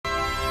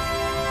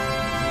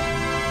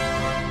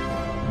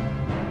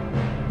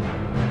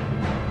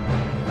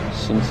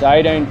Since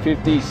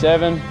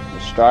 1857,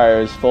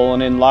 Australia has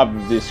fallen in love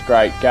with this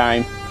great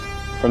game.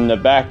 From the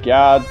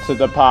backyard to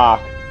the park,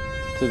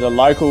 to the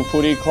local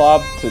footy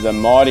club, to the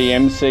mighty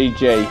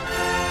MCG.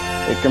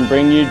 It can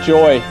bring you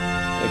joy,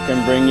 it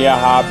can bring you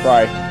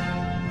heartbreak.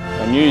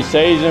 A new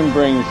season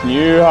brings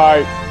new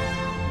hope.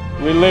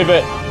 We live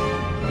it,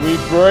 we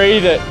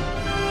breathe it,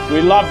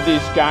 we love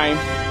this game.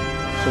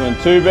 So when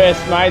two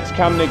best mates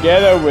come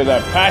together with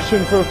a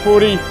passion for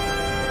footy,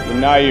 you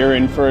know you're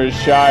in for a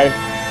show.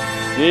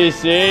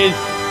 This is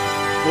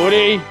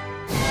Footy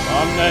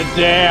on the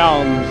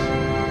Downs.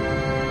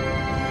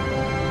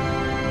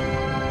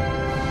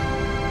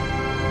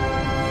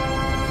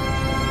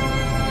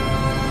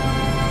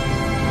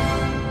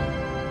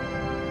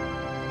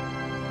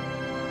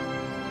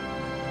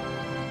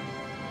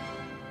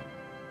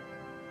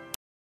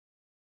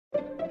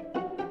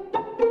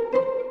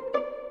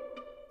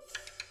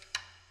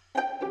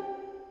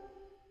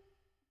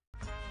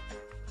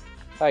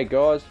 Hey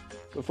guys,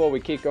 before we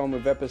kick on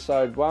with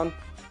episode 1,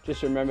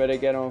 just remember to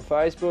get on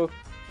Facebook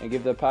and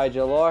give the page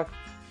a like.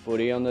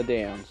 Footy on the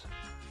Downs.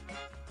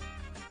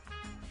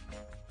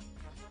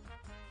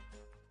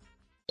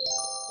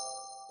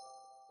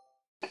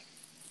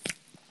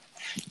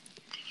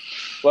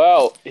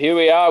 Well, here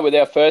we are with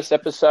our first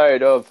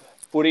episode of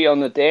Footy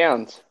on the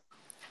Downs.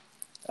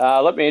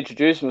 Let me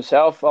introduce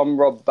myself. I'm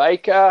Rob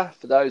Baker,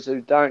 for those who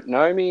don't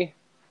know me,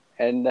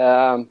 and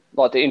I'd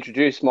like to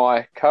introduce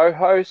my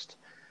co-host,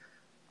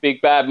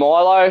 Big Bad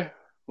Milo.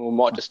 We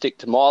might just stick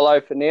to Milo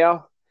for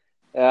now.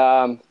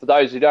 For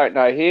those who don't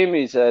know him,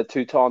 he's a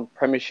two-time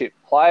premiership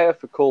player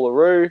for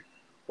Coolaroo.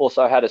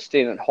 Also had a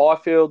stint at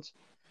Highfields.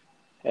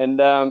 And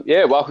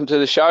welcome to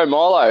the show,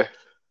 Milo.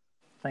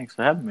 Thanks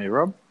for having me,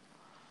 Rob.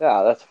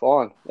 Yeah, that's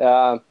fine.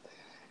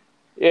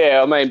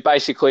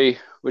 Basically,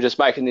 we're just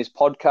making this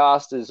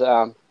podcast as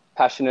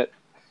passionate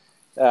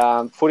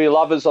footy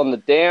lovers on the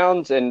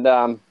Downs and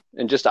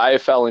just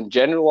AFL in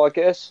general, I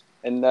guess.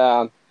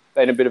 And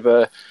been a bit of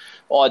a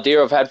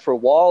idea I've had for a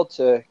while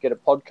to get a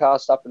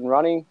podcast up and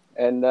running,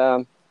 and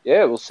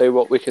we'll see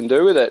what we can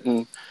do with it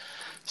and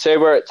see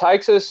where it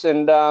takes us,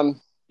 and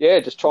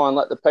just try and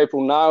let the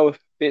people know a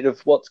bit of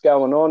what's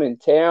going on in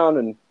town,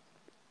 and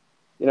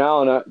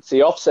it's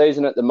the off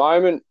season at the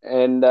moment,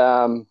 and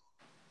how's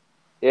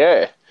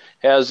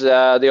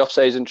the off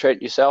season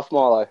treat yourself,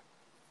 Milo?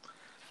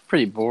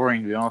 Pretty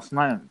boring, to be honest,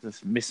 mate.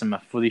 Just missing my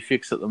footy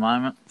fix at the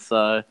moment,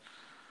 so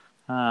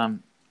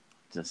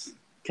just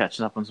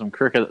catching up on some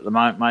cricket at the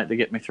moment, mate, to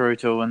get me through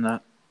till when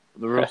the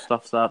real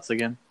stuff starts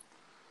again.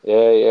 Yeah,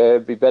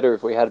 it'd be better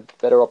if we had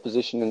better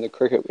opposition in the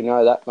cricket. We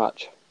know that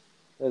much.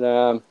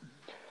 But,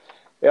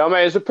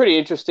 it's a pretty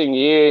interesting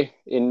year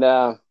in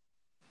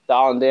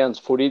Darwin Downs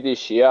footy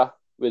this year,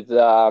 with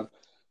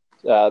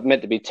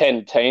meant to be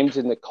 10 teams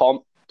in the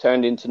comp,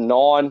 turned into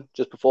 9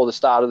 just before the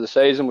start of the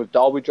season, with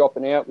Dolby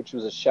dropping out, which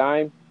was a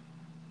shame.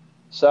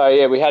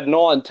 So, we had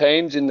 9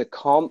 teams in the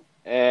comp,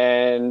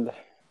 and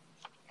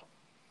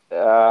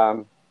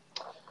I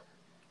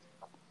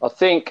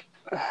think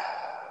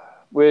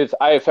with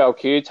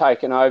AFLQ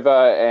taking over,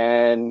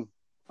 and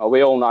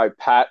we all know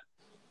Pat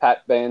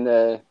being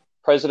the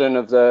president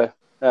of the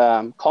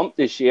comp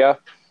this year,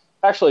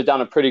 actually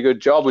done a pretty good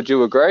job. Would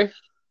you agree?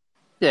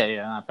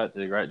 Yeah, Pat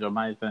did a great job,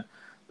 mate. He's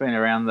been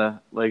around the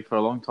league for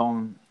a long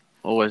time,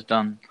 always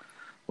done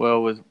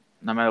well with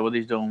no matter what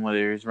he's doing,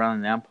 whether he's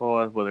running the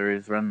umpires, whether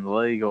he's running the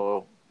league,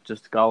 or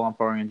just goal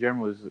umpiring in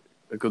general. He's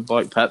a good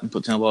bloke, Pat, and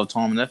puts in a lot of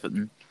time and effort,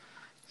 and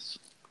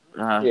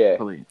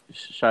probably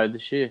showed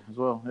this year as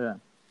well, yeah.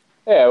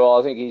 Yeah, well,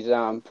 I think he's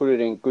put it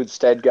in good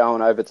stead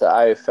going over to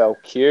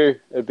AFLQ.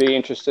 It'd be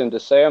interesting to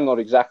see. I'm not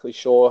exactly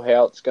sure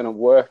how it's going to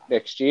work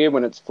next year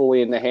when it's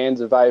fully in the hands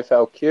of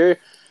AFLQ,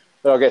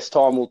 but I guess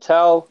time will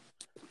tell.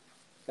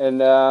 And,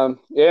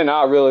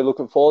 really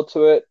looking forward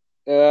to it.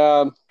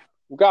 We'll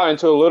go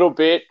into a little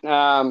bit.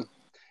 For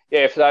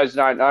those who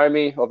don't know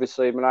me,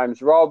 obviously my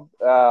name's Rob.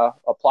 I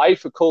play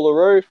for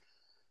Coolaroo.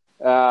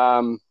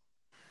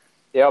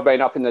 I've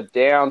been up in the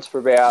Downs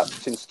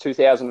since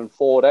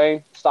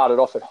 2014. Started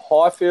off at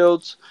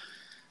Highfields,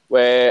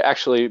 where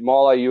actually,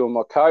 Milo, you were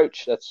my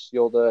coach.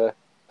 You're the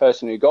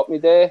person who got me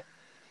there.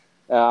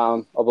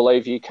 I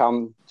believe you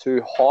come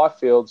to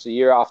Highfields a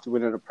year after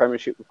winning a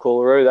premiership with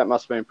Coolaroo. That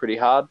must have been pretty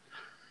hard.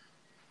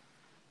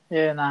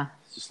 Yeah,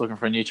 just looking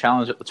for a new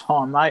challenge at the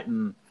time, mate.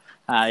 And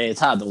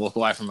it's hard to walk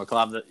away from a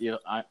club that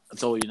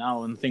it's all you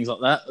know and things like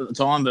that at the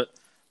time, but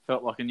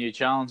felt like a new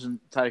challenge and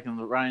taking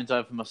the reins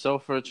over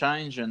myself for a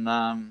change,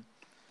 and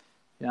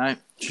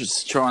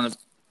just trying to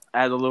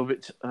add a little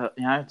bit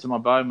to my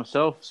bow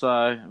myself.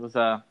 So it was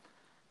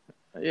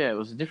it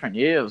was a different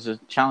year. It was a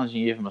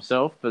challenging year for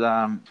myself, but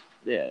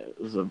it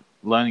was a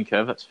learning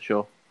curve, that's for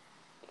sure.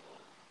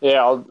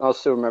 Yeah, I'll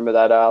still remember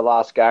that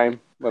last game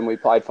when we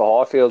played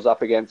for Highfields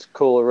up against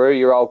Coolaroo,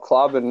 your old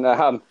club, and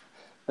I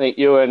think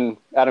you and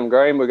Adam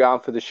Green were going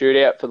for the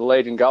shootout for the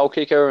leading goal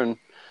kicker, and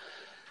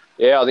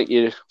I think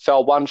you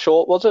fell one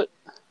short, was it?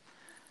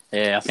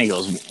 Yeah, I think it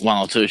was one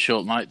or two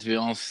short, mate. To be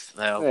honest,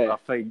 they Yeah.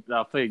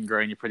 were feeding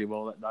Greeny pretty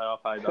well that day. I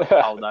played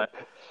the whole day.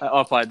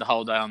 I played the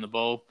whole day on the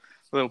ball.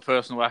 Little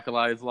personal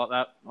accolades like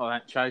that. I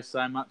don't chase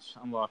so much.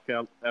 I'm like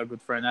our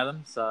good friend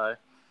Adam. So,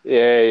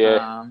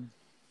 Yeah.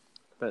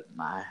 but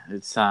no,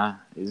 he's a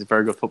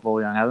very good football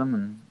young Adam,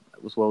 and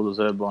it was well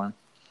deserved by him.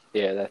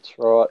 Yeah, that's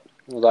right.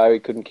 Although he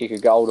couldn't kick a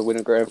goal to win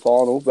a grand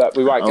final, but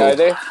we won't go Oh,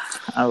 there.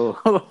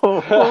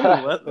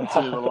 That's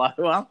a bit of a low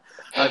one.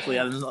 Hopefully,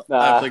 Adam's not.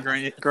 Nah.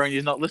 Hopefully,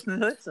 Greeny's not listening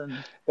to this.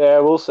 And Yeah,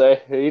 we'll see.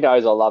 He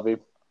knows I love him.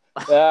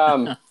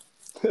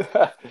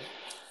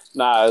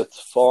 No, it's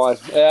fine.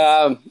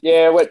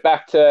 Went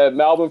back to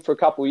Melbourne for a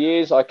couple of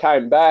years. I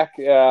came back,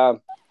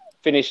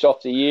 finished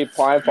off the year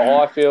playing for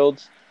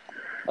Highfields.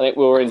 I think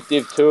we were in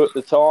Div 2 at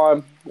the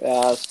time.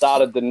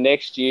 Started the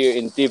next year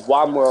in Div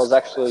 1 where I was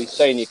actually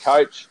senior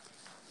coach.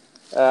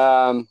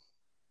 And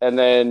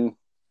then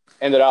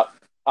ended up,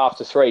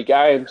 after 3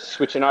 games,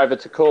 switching over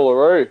to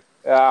Coolaroo.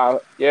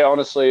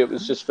 Honestly, it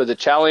was just for the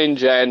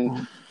challenge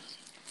and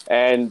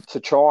to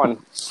try and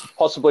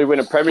possibly win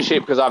a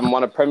premiership, because I haven't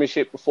won a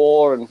premiership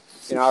before, and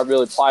I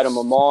really played on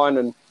my mind,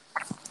 and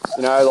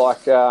I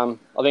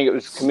think it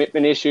was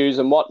commitment issues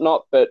and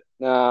whatnot, but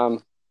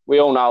we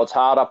all know it's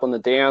hard up on the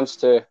downs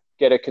to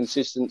get a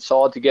consistent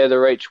side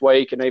together each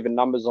week, and even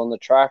numbers on the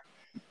track.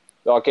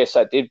 But I guess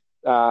that did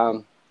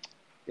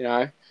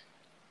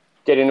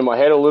get into my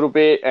head a little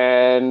bit,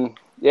 and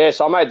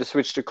so I made the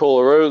switch to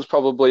Coolaroo. It was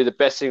probably the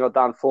best thing I'd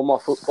done for my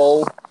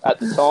football at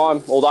the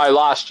time, although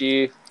last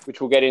year, which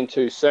we'll get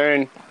into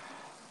soon,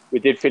 we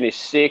did finish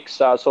 6th,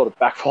 so it sort of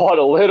backfired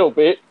a little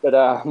bit. But,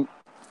 I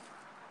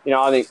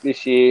think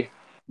this year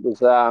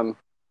was a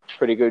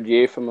pretty good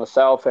year for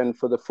myself and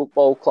for the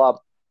football club.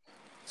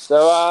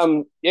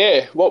 So,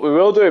 what we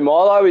will do,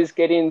 Milo, is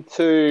get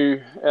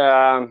into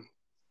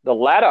the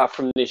ladder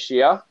from this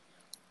year.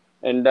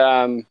 And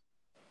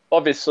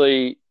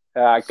obviously,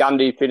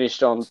 Gundy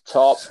finished on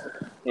top.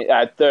 It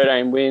had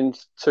 13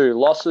 wins, 2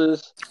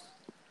 losses.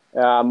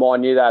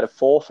 Mind you, they had a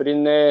forfeit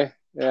in there.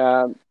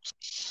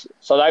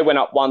 So they went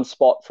up 1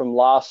 spot from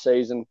last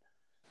season.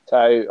 So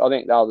I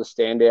think they were the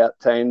standout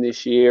team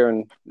this year,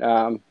 and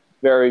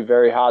very,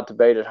 very hard to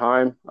beat at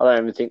home. I don't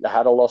even think they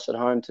had a loss at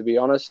home, to be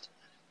honest.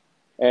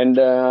 And,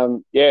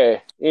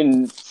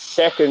 in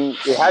second,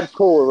 we had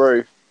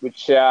Coolaroo,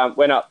 which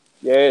went up,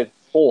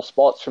 4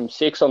 spots from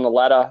 6 on the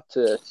ladder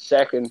to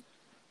second.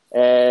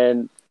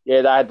 And,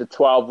 they had the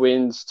 12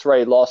 wins,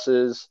 3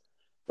 losses.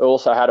 They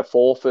also had a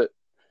forfeit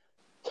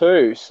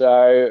too.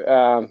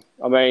 So,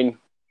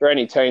 for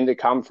any team to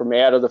come from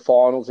out of the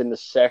finals into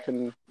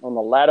second on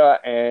the ladder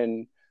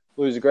and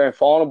lose a grand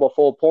final by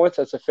 4 points,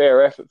 that's a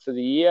fair effort for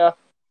the year.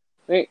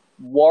 I think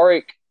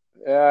Warwick,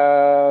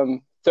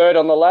 3rd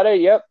on the ladder,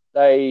 yep.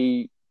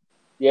 They,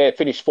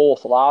 finished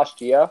 4th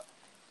last year.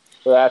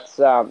 So that's,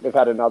 they've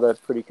had another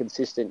pretty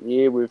consistent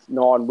year with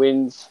 9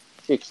 wins,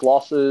 6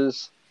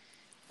 losses,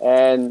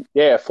 and,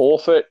 a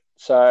forfeit.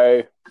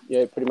 So,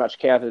 pretty much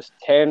count as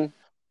 10.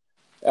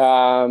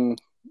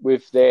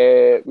 With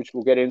their, which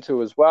we'll get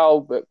into as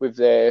well, but with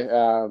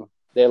their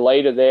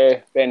leader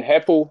there, Ben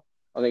Heppel,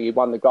 I think he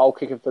won the goal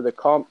kicker for the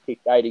comp,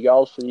 kicked 80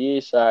 goals for the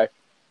year, so I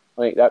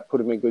think that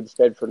put him in good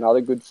stead for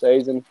another good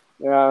season.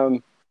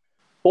 4th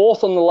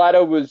on the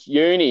ladder was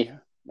Uni,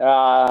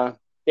 down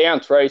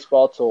 3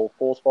 spots or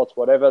 4 spots,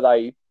 whatever.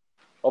 They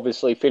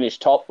obviously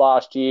finished top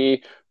last year,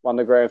 won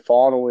the grand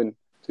final in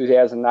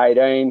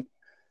 2018.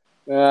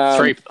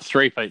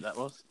 Three-peat that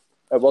was.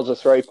 It was a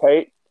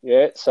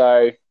 3-peat,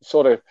 so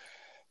sort of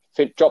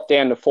dropped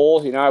down to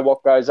 4th.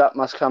 What goes up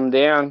must come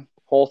down.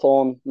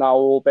 Hawthorn know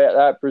all about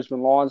that.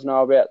 Brisbane Lions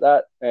know about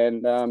that.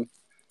 And,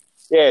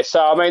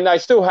 so, they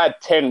still had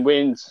 10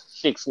 wins,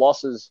 6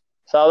 losses.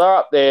 So they're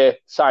up there,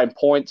 same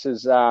points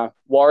as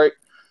Warwick.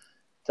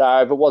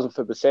 So if it wasn't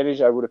for percentage,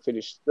 they would have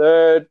finished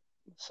 3rd.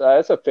 So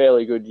it's a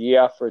fairly good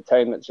year for a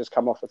team that's just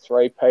come off a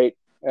 3-peat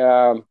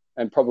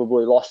and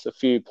probably lost a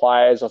few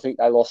players. I think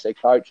they lost their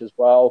coach as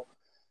well.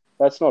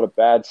 That's not a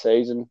bad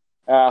season.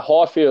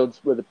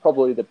 Highfields were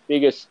probably the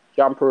biggest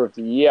jumper of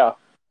the year.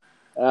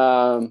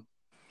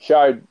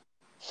 Showed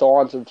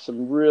signs of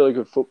some really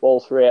good football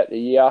throughout the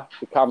year.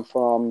 To come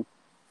from,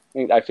 I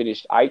think they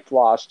finished 8th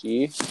last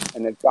year,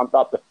 and they've jumped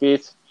up to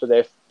 5th for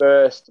their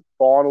first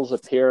finals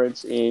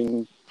appearance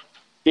in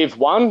Div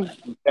 1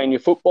 in senior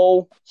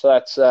football. So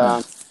that's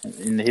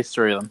in the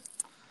history of them.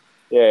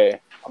 Yeah,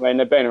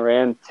 they've been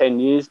around 10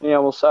 years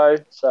now or so.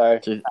 So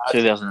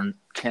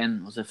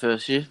 2010 was their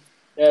first year.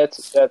 Yeah,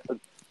 that's a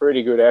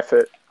pretty good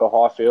effort for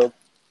Highfield.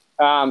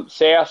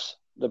 South,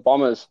 the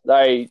Bombers,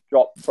 they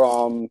dropped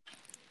from,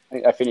 I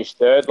think they finished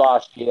 3rd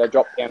last year. They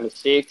dropped down to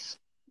 6th.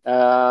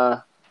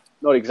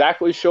 Not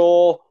exactly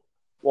sure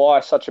why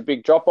such a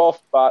big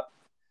drop-off, but,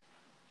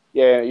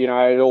 it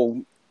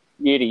all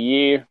year to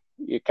year,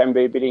 it can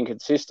be a bit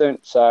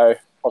inconsistent, so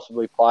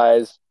possibly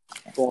players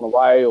gone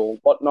away or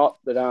whatnot.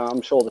 But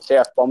I'm sure the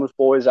South Bombers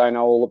boys, they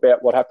know all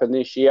about what happened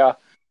this year.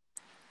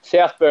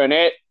 South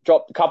Burnett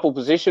dropped a couple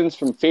positions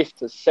from 5th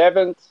to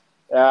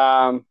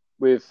 7th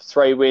with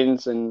 3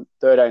 wins and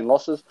 13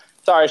 losses.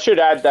 Sorry, I should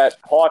add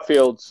that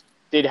Highfields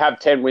did have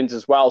 10 wins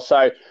as well.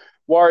 So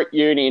Warwick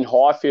Uni and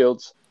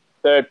Highfields,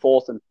 3rd,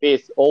 4th and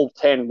 5th, all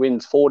 10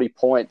 wins, 40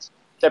 points,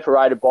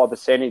 separated by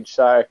percentage.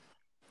 So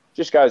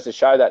just goes to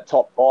show that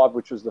top 5,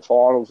 which was the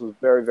finals, was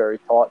very, very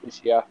tight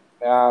this year.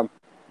 South,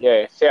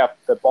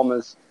 the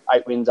Bombers,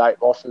 8 wins,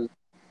 8 losses.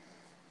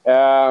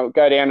 Go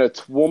down to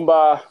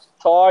Toowoomba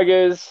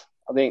Tigers.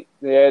 I think,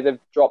 they've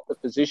dropped the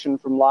position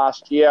from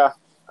last year.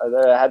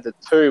 They had the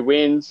 2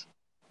 wins,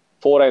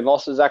 14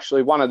 losses.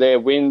 Actually, one of their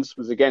wins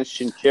was against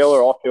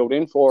Chinchilla. I filled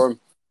in for them.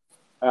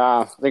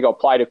 I think I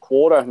played a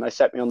quarter, and they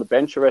sat me on the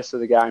bench the rest of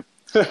the game.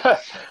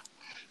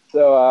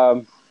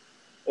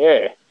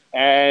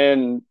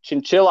 And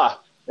Chinchilla.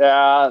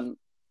 I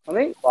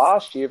think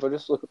last year, if I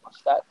just look at my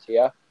stats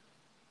here,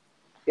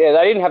 they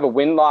didn't have a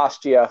win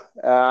last year.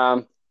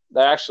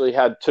 They actually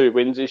had 2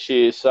 wins this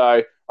year.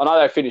 So I know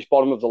they finished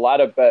bottom of the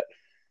ladder, but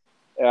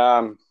they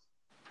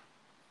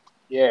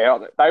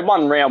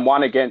won round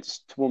 1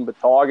 against Toowoomba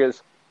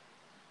Tigers.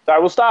 So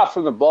we'll start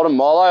from the bottom,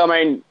 Milo. I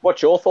mean,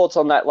 what's your thoughts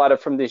on that ladder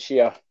from this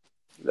year?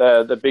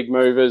 The big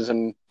movers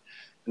and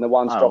the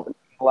ones dropping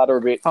the ladder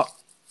a bit. For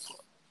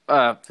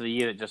the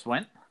year that just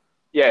went?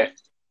 Yeah.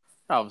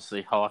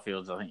 Obviously,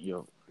 Highfields, I think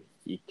you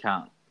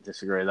can't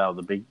disagree. They were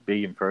the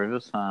big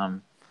improvers.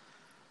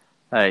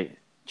 They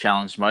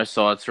challenged most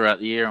sides throughout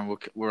the year and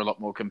were a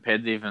lot more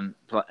competitive and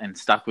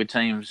stuck with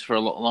teams for a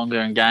lot longer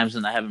in games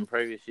than they have in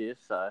previous years.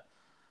 So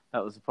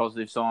that was a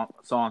positive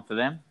sign for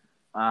them.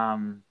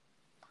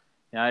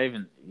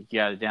 Even you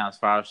go down as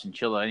far as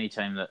Chinchilla, any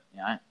team that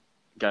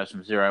goes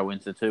from 0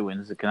 wins to 2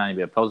 wins, it can only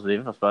be a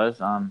positive, I suppose.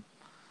 They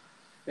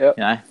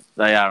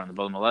are on the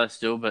bottom of the ladder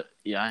still, but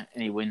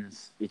any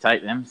wins you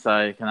take them, so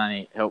it can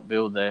only help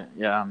build their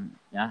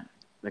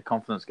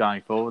confidence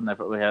going forward. And they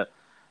probably had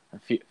a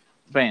few,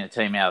 being a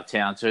team out of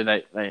town too.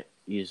 They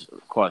use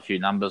quite a few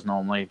numbers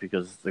normally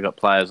because they've got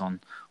players on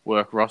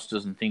work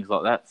rosters and things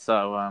like that.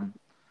 So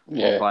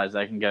more players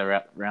they can get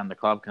around the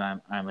club can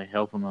only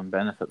help them and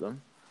benefit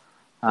them.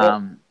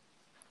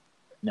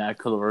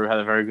 Coolaroo had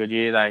a very good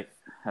year. They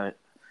had a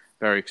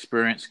very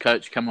experienced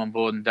coach come on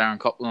board, and Darren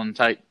Copland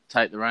take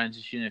the reins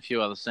this year. And a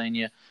few other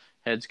senior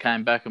heads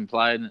came back and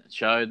played, and it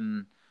showed.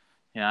 And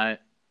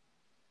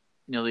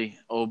nearly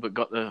all but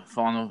got the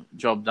final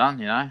job done.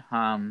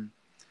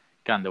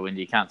 Gundawindi,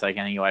 you can't take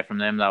anything away from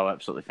them. They were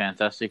absolutely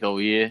fantastic all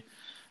year.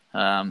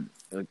 A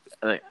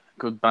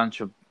good bunch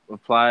of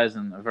players,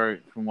 and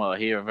from what I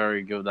hear, a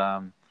very good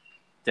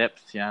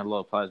depth. A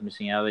lot of players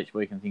missing out each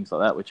week and things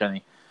like that, which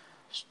only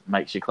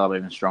makes your club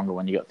even stronger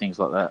when you got things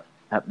like that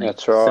happening.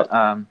 That's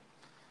right.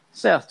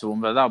 South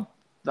Toowoomba,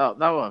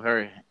 they were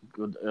very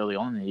good early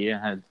on in the year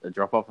and had a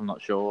drop off. I'm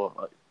not sure.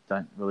 I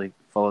don't really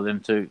follow them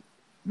too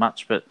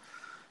much, but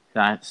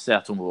South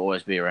Toowoomba will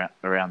always be around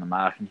the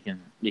mark, and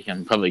you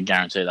can probably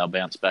guarantee they'll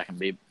bounce back and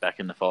be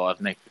back in the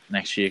 5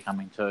 next year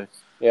coming too.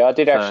 Yeah, I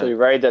did actually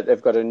read that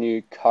they've got a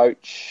new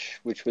coach,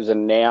 which was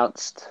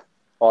announced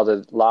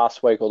either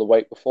last week or the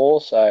week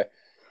before. So,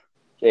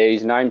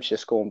 his name's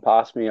just gone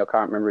past me. I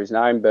can't remember his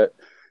name, but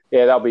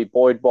they'll be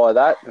buoyed by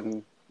that,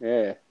 and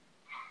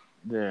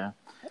Yeah,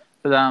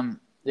 but and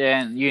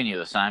Uni are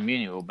the same.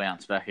 Uni will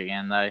bounce back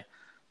again. They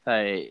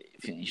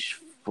finished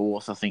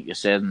 4th, I think you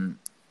said, and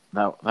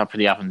they're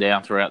pretty up and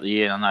down throughout the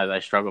year. I know they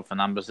struggle for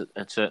numbers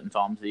at certain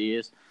times of the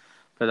years,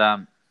 but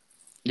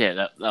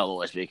they'll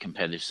always be a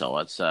competitive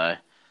side. So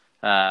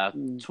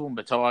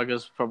Toowoomba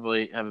Tigers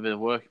probably have a bit of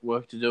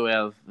work to do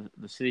out of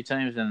the city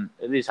teams, and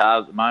it is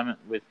hard at the moment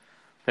with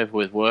people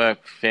with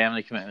work,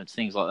 family commitments,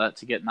 things like that,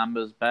 to get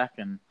numbers back.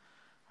 And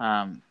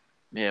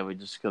we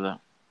just got to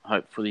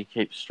hope footy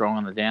keeps strong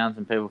on the downs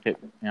and people keep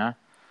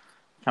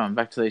coming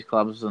back to these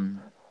clubs and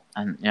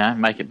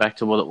make it back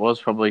to what it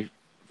was probably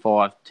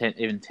 5, 10,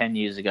 even 10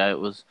 years ago. It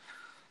was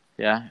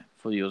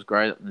footy was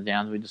great up in the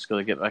downs. We just got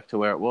to get back to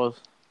where it was.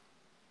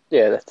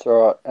 Yeah, that's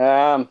right.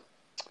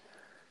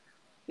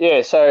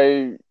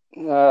 So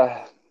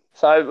it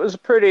was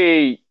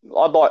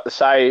I'd like to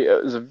say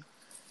it was a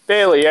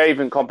fairly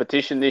even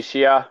competition this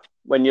year.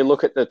 When you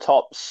look at the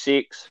top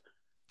 6,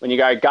 when you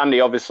go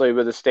Gundy, obviously,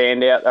 with a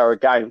standout, they were a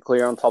game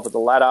clear on top of the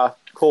ladder.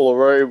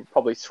 Coolaroo,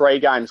 probably 3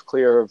 games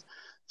clear of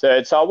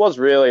 3rd. So it was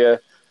really a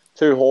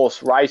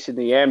 2-horse race in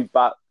the end.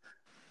 But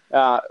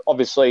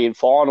obviously in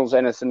finals,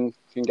 anything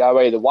can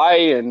go either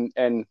way.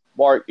 And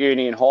Warwick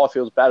Uni and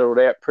Highfields battled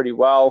out pretty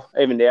well,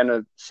 even down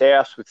to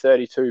South with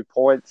 32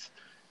 points.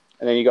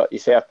 And then you got your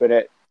South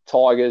Burnett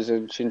Tigers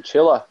and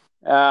Chinchilla.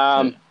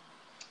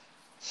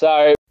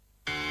 So...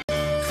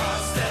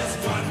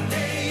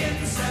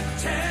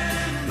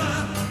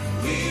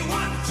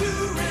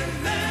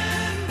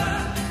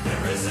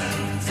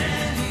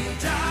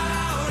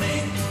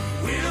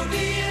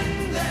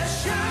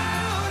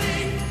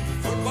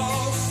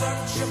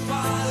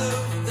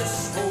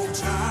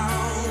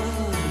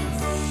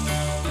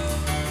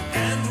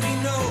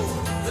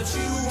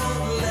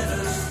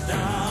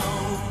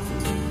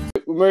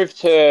 We'll move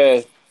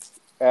to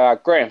our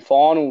grand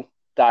final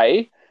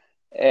day,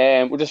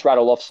 and we'll just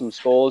rattle off some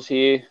scores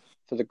here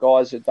for the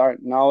guys that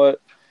don't know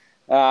it.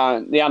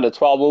 The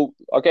under-12,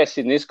 I guess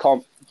in this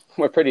comp,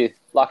 we're pretty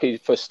lucky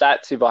for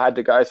stats if I had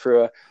to go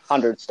through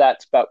 100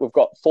 stats, but we've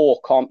got 4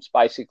 comps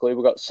basically.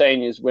 We've got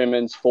seniors,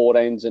 women's,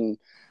 14s and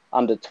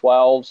under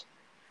 12s.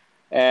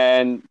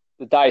 And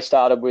the day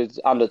started with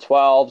under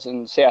 12s,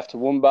 and South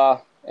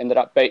Toowoomba ended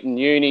up beating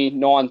Uni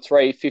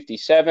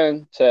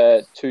 9-3-57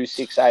 to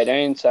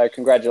 2-6-18. So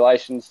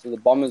congratulations to the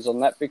Bombers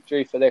on that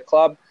victory for their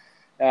club.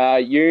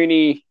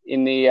 Uni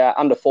in the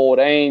under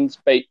 14s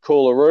beat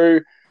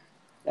Coolaroo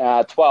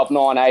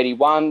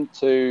 12-9-81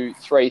 to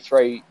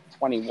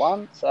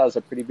 3-3-21. So that was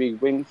a pretty big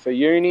win for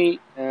Uni.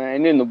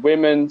 And in the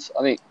women's,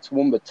 I think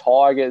Toowoomba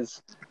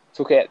Tigers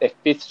took out their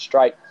 5th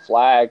straight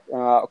flag.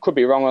 I could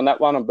be wrong on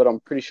that one, but I'm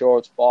pretty sure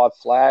it's 5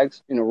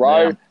 flags in a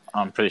row. Yeah,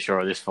 I'm pretty sure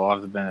it is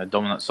 5. They've been a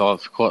dominant side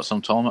for quite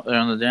some time up there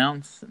on the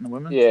Downs in the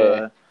women.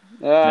 Yeah.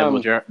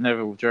 So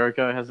Neville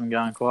Jericho has them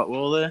going quite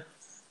well there.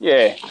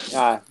 Yeah.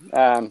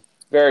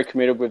 Very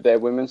committed with their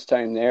women's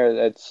team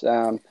there. It's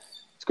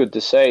good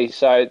to see.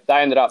 So they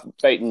ended up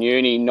beating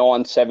Uni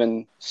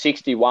 9-7-61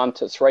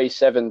 to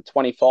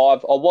 3-7-25.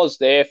 I was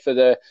there for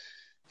the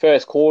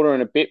first quarter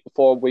and a bit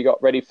before we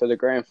got ready for the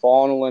grand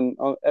final, and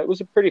it was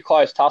a pretty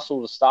close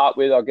tussle to start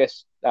with. I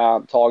guess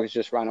Tigers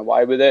just ran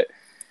away with it.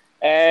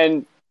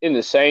 And in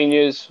the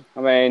seniors,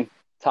 I mean,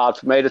 it's hard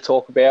for me to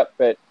talk about,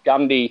 but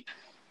Gundy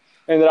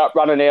ended up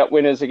running out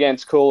winners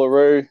against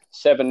Coolaroo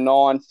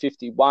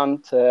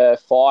 7-9-51 to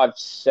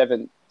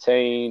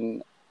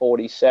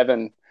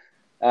 5-17-47.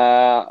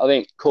 I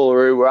think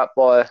Coolaroo were up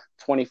by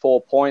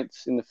 24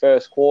 points in the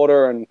first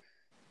quarter, and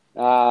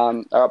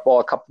they're up by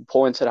a couple of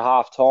points at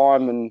half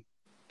time and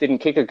didn't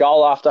kick a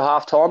goal after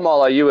half time,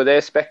 although you were there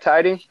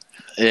spectating.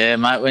 Yeah,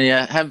 mate, when you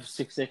have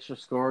 6 extra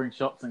scoring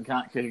shots and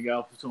can't kick a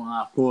goal for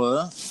 2.5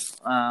 quarters,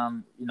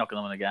 you're not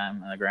going to win a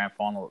game in a grand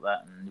final at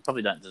that, and you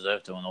probably don't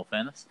deserve to, in all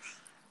fairness.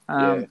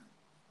 But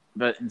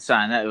in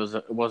saying that, it was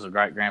a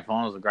great grand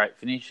final. It was a great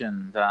finish,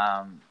 and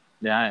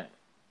it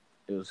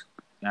was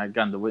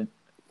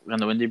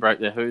Gundawindi broke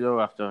their hoodoo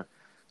after,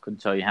 couldn't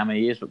tell you how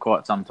many years, but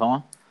quite some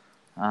time.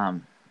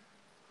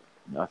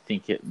 I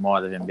think it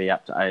might even be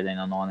up to 18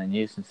 or 19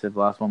 years since they've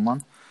last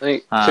won. I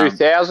think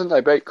 2000 they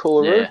beat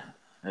Coolaroo.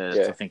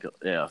 Yeah. I think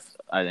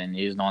 18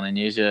 years, 19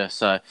 years. Yeah.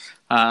 So,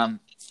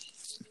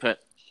 but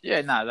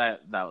yeah, no, they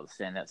were the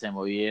standout team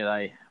all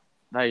year.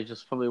 They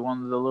just probably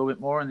wanted a little bit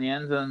more in the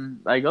end, and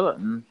they got it.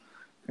 And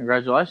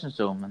congratulations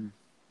to them. And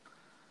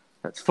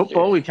that's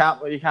football. Yeah.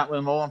 You can't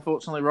win more,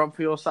 unfortunately, Rob,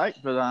 for your sake.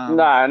 But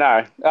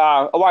no.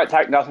 I won't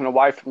take nothing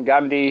away from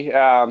Gundy.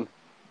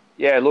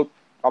 Look,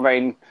 I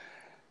mean,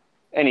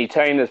 any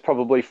team that's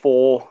probably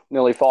 4,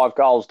 nearly 5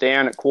 goals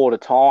down at quarter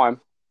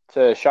time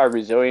to show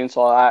resilience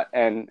like that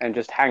and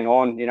just hang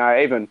on. You know,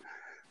 even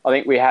I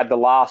think we had the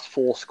last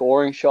 4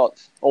 scoring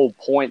shots, all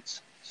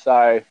points.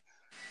 So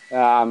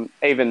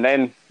even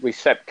then we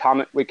kept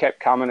coming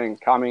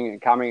and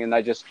coming, and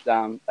they just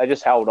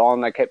held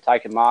on. They kept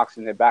taking marks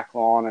in their back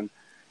line and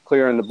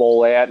clearing the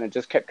ball out, and it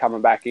just kept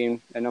coming back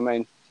in. And I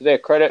mean, to their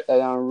credit, they've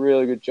done a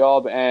really good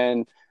job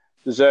and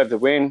deserved the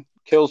win.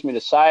 Kills me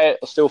to say it.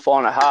 I still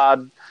find it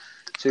hard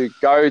to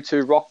go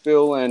to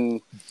Rockville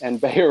and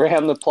be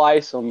around the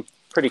place. I'm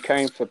pretty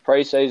keen for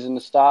pre-season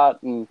to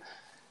start and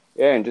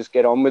just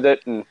get on with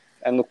it and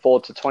look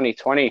forward to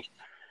 2020.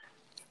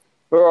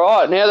 All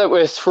right, now that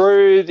we're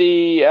through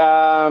the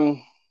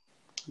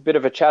bit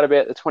of a chat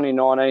about the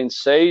 2019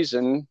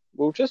 season,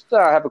 we'll just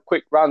have a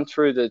quick run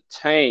through the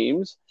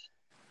teams.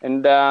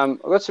 And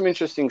I've got some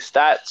interesting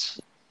stats,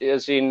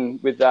 as in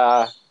with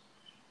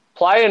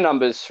player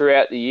numbers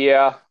throughout the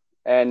year.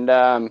 And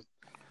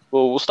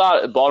we'll start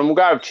at the bottom. We'll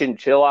go with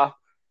Chinchilla.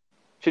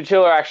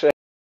 Chinchilla actually.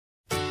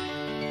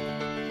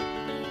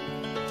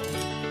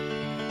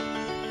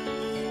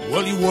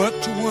 Well, you work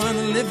to earn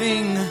a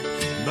living,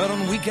 but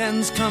on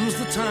weekends comes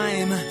the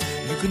time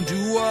you can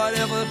do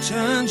whatever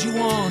turns you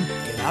on.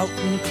 Get out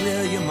and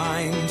clear your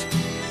mind.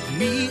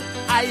 Me,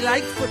 I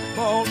like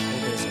football.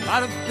 There's a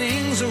lot of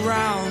things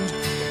around.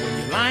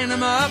 When you line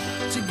them up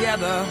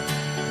together,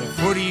 the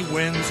footy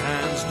wins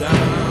hands down.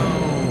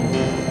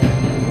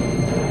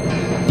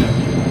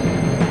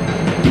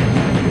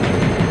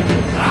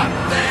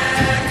 Up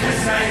there,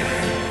 Kazan.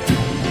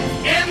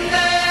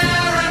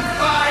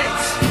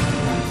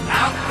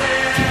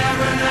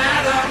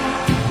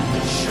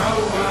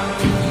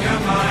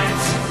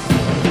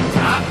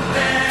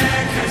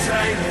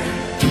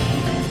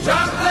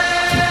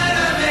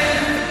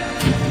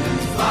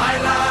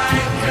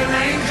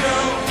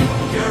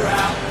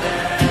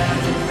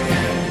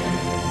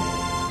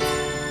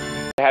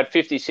 Had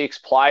 56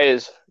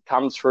 players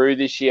come through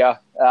this year.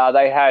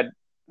 They had,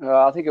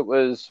 I think it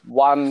was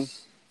 1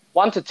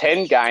 to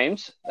 10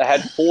 games. They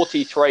had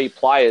 43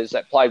 players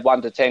that played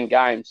 1 to 10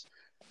 games.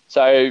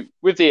 So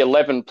with the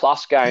 11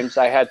 plus games,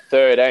 they had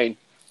 13.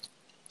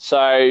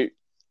 So it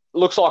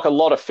looks like a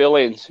lot of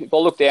fill-ins. If I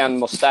look down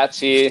my stats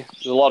here,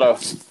 there's a lot of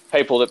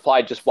people that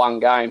played just 1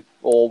 game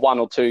or 1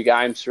 or 2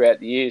 games throughout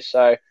the year.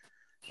 So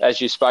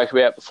as you spoke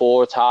about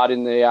before, it's hard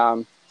in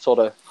the sort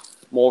of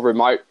more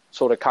remote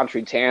sort of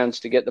country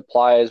towns to get the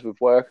players with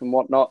work and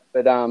whatnot.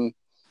 But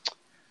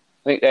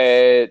I think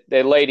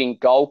their leading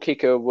goal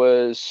kicker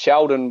was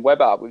Sheldon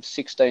Webber with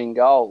 16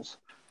 goals.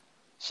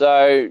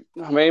 So,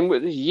 I mean,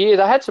 with the year,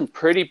 they had some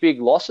pretty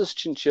big losses,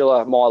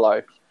 Chinchilla,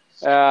 Milo.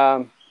 If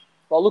I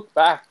look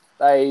back,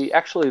 they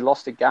actually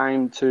lost a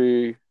game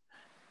to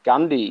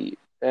Gundy,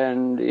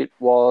 and it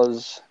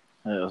was...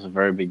 It was a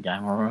very big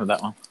game. I remember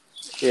that one.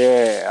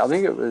 Yeah, I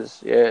think it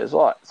was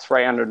like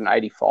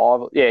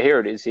 385. Yeah, here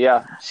it is,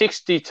 yeah.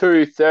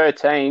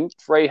 62-13,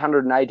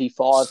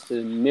 385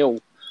 to nil.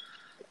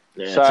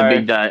 Yeah, so, it's a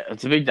big day.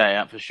 It's a big day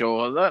out for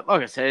sure. Like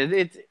I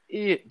said,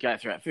 you go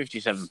through it.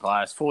 57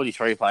 players,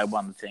 43 played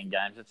 1 to 10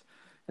 games.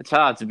 It's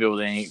hard to build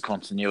any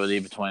continuity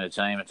between a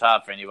team. It's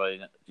hard for anybody,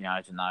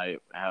 to know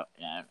how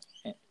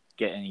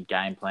get any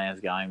game plans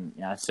going.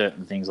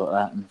 Certain things like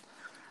that.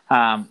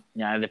 And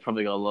they've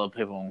probably got a lot of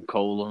people on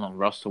call and on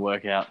roster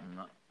work out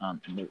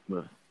and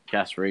with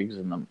gas rigs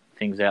and the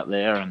things out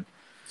there and.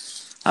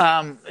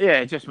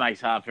 It just makes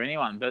it hard for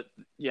anyone. But,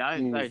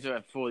 they do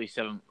have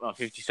 57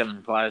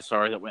 players,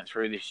 that went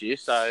through this year.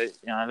 So,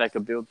 they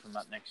could build from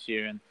that next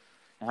year and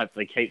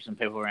hopefully keep some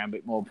people around a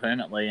bit more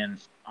permanently. And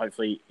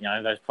hopefully,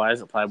 those players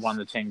that played 1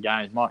 to 10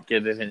 games might get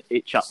a bit of an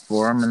itch up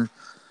for them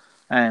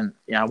and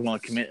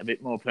want to commit a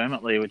bit more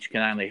permanently, which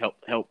can only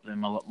help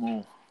them a lot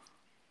more.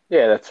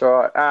 Yeah, that's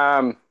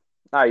right.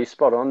 No, you're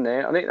spot on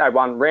there. I think they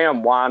won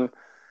round 1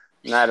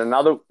 and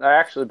they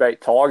actually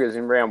beat Tigers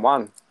in round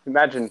 1.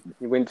 Imagine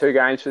you win 2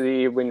 games for the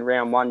year, win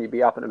round 1, you'd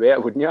be up and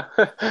about, wouldn't you?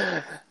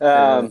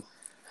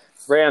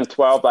 Round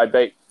 12, they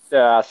beat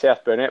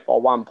South Burnett by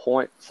 1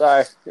 point.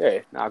 So,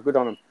 good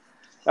on them.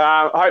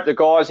 I hope the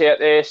guys out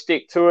there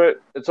stick to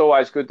it. It's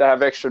always good to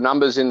have extra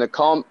numbers in the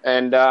comp.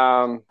 And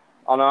I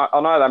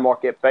know they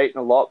might get beaten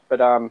a lot,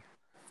 but, I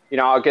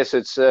guess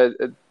it's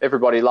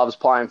everybody loves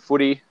playing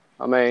footy.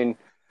 I mean,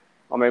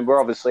 we're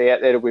obviously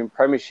out there to win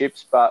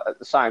premierships, but at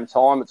the same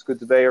time, it's good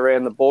to be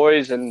around the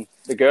boys and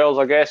the girls,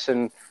 I guess,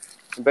 and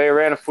be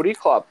around a footy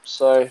club.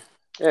 So,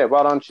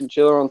 well done,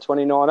 Chinchilla, on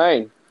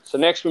 2019. So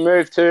next we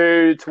move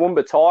to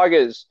Toowoomba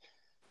Tigers.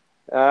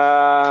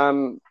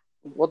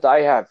 What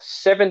they have?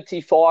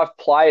 75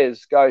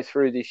 players go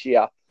through this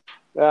year.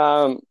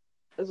 There's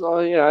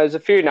a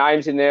few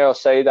names in there I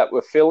see that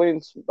were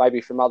fill-ins,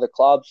 maybe from other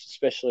clubs,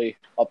 especially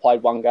I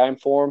played 1 game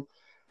for them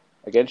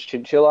against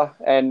Chinchilla.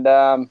 And,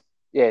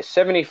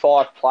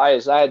 75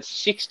 players. They had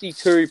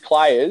 62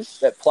 players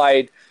that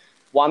played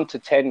 1 to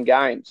 10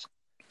 games.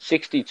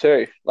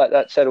 62. Let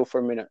that settle for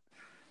a minute.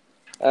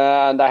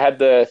 And they had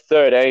the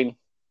 13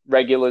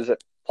 regulars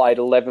that played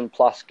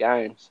 11-plus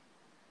games.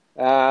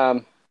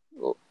 It's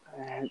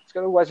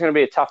always going to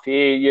be a tough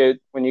year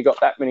when you got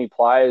that many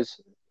players,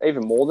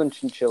 even more than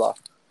Chinchilla.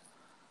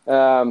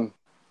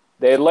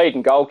 Their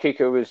leading goal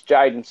kicker was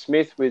Jaden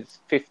Smith with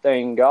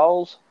 15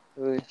 goals.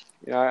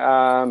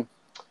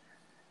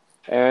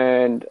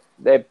 And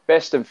their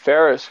best and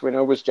fairest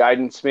winner was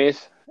Jaden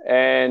Smith,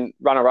 and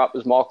runner-up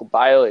was Michael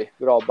Bailey,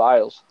 good old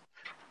Bales.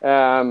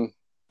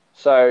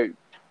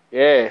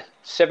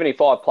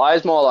 75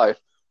 players, Milo.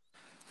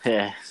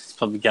 Yeah, it's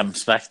probably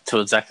comes back to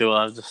exactly what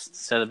I've just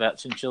said about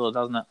Chinchilla,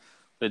 doesn't it?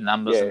 With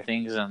numbers and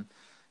things, and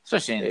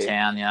especially in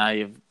town,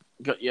 you've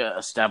got your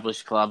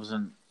established clubs,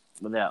 and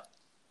without,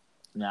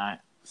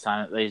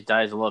 saying it these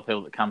days, a lot of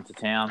people that come to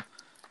town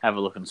have a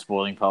look at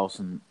Sporting Pulse,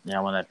 and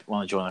when they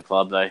want to join a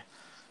club, they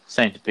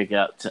seem to pick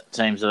out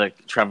teams that are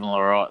travelling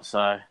all right.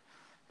 So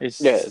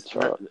that's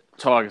right.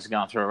 Tigers are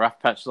going through a rough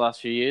patch the last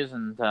few years,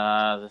 and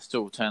they're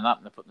still turning up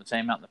and they're putting the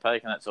team out in the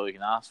peak, and that's all you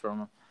can ask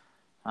from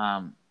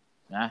them.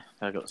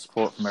 They've got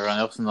support from everyone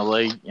else in the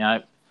league,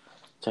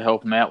 to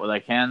help them out where they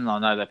can. I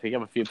know they pick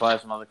up a few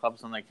players from other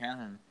clubs when they can,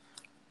 and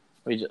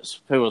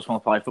people just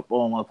want to play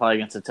football and want to play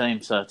against a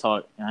team. So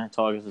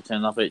Tigers are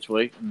turning up each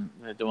week and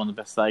they're doing the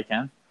best they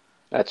can.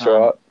 That's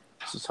right.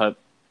 Just hope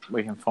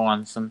we can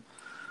find some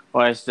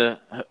ways to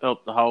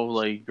help the whole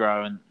league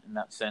grow in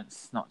that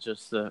sense, not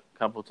just the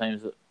couple of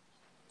teams that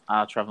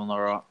are travelling all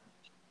right.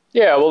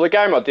 Yeah, well, the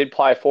game I did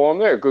play for them,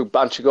 they're a good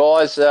bunch of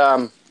guys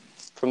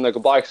from the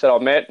blokes that I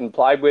met and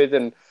played with,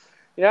 and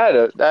they had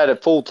a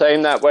full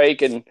team that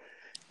week, and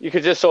you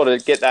could just sort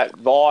of get that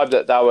vibe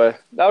that they were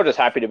just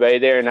happy to be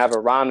there and have a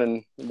run,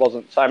 and it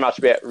wasn't so much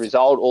about the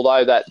result,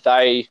 although that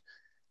day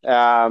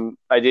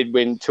they did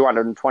win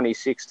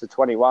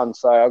 226-21,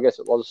 so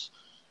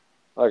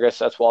I guess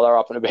that's why they're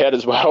up and about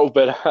as well.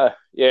 But,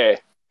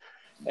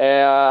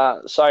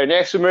 so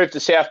next we move to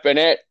South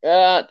Burnett.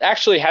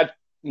 Actually had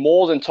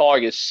more than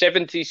Tigers,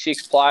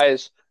 76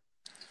 players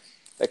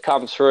that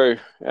come through.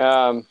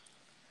 They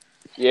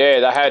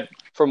had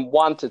from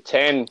 1 to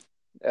 10,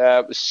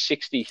 it was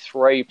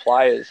 63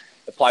 players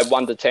that played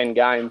 1 to 10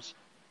 games.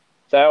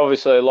 So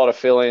obviously a lot of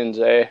fill-ins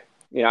there.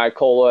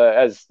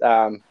 As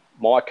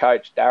my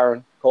coach,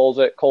 Darren, calls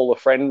it, call a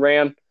friend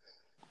round.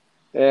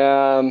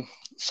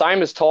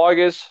 Same as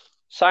Tigers,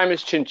 same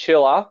as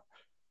Chinchilla,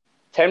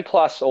 10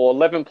 plus or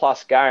 11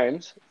 plus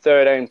games,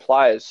 13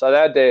 players. So they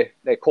had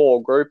their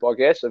core group, I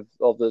guess, of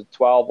the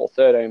 12 or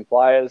 13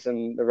 players,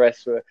 and the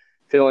rest were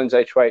fill-ins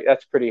each week.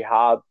 That's pretty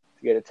hard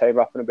to get a team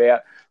up and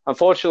about.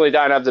 Unfortunately,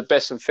 don't have the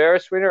best and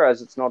fairest winner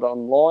as it's not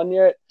online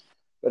yet.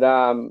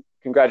 But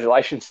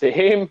congratulations to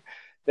him.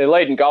 Their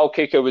leading goal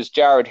kicker was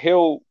Jared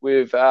Hill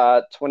with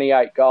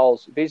 28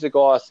 goals. If he's the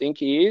guy I think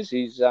he is,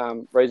 he's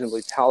a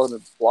reasonably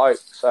talented bloke.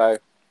 So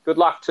good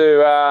luck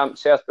to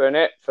South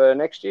Burnett for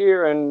next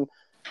year. And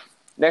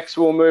next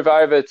we'll move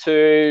over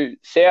to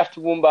South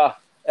Toowoomba.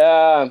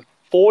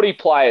 40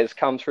 players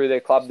come through their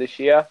club this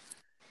year.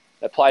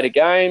 They played a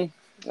game.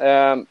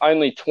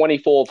 Only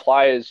 24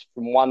 players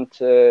from 1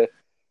 to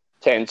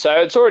 10.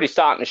 So it's already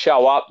starting to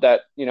show up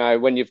that,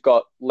 when you've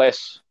got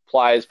less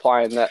players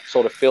playing that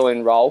sort of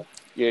fill-in role,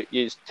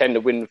 you tend to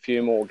win a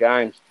few more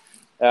games.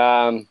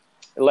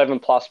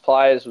 11-plus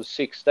players was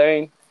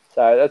 16.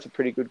 So that's a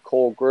pretty good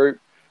core group.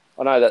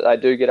 I know that they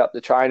do get up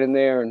the training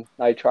there and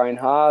they train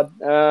hard.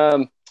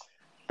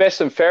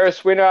 Best and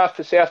fairest winner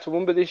for South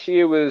Toowoomba this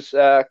year was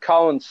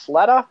Cohen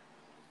Slatter.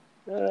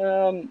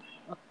 I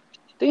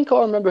think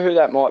I remember who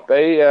that might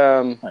be.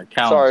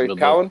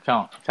 Cohen.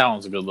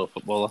 Cohen's a good little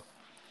footballer.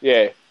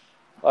 Yeah,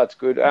 that's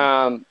good.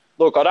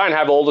 Look, I don't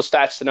have all the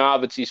stats to know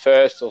if it's his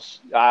first or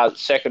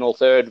second or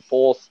third,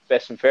 fourth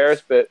best and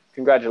fairest, but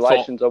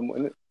congratulations on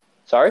winning.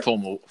 Sorry?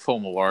 Former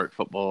Warwick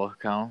footballer,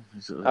 Cohen.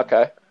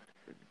 Okay.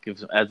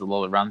 Adds a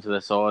lot of run to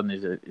their side,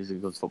 and he's a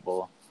good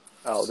footballer.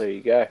 Oh, there you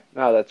go.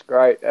 No, that's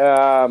great.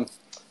 I'm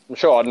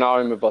sure I'd know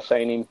him if I'd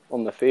seen him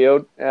on the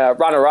field.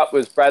 Runner-up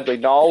was Bradley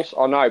Knowles.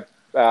 I know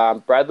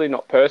Bradley,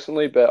 not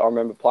personally, but I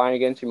remember playing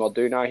against him. I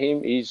do know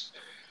him. He's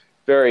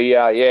very,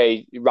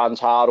 he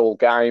runs hard all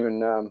game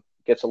and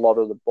gets a lot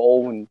of the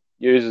ball and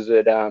uses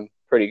it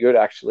pretty good,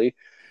 actually.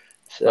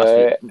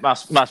 So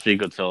must be a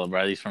good fella,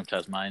 Brad. He's from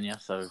Tasmania,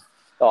 so.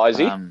 Oh, is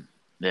he?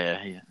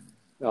 Yeah.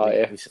 Oh,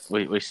 yeah.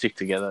 We stick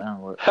together.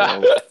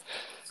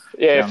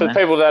 Yeah, for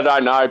people that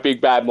don't know,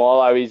 Big Bad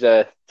Milo, he's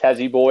a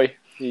Tassie boy.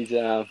 He's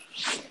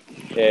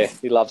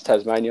he loves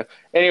Tasmania.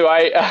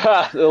 Anyway,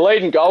 the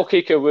leading goal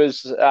kicker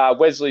was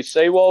Wesley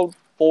Seawald,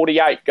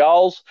 48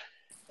 goals,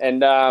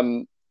 and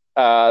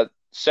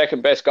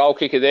second best goal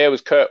kicker there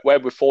was Kurt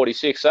Webb with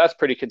 46. So that's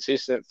pretty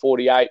consistent.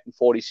 48 and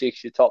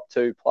 46, your top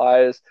two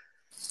players.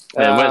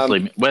 Yeah,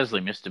 Wesley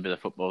missed a bit of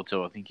football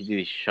too. I think he did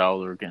his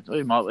shoulder against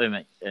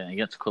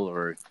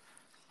Coolaroo.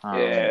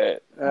 I'll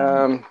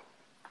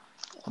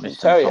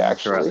tell you,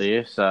 actually. Throughout the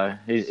year, so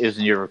he was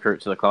a new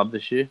recruit to the club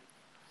this year.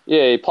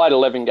 Yeah, he played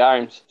 11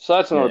 games, so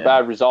that's not a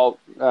bad result.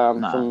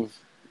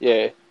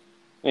 He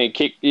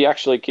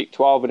actually kicked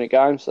 12 in a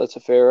game, so that's a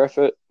fair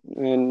effort.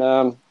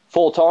 And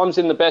 4 times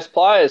in the best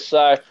players,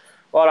 so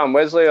well done,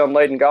 Wesley, on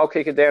leading goal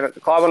kicker down at the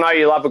club. I know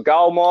you love a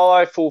goal,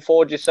 Milo, full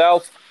forward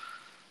yourself.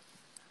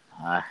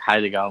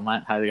 Hate a goal,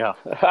 mate, hate a goal.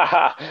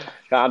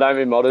 No, don't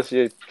be modest,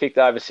 you kicked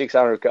over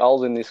 600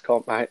 goals in this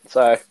comp, mate,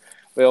 so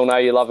we all know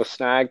you love a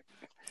snag.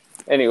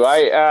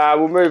 Anyway,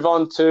 we'll move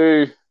on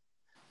to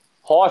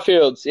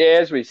Highfields. Yeah,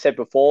 as we said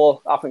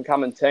before,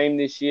 up-and-coming team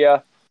this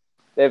year.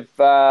 They've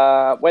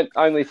went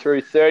only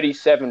through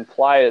 37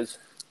 players.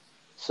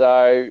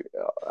 So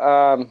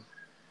I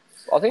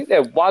think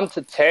their 1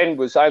 to 10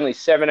 was only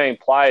 17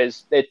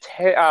 players. Their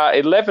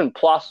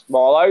 11-plus,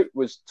 Milo,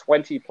 was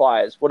 20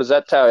 players. What does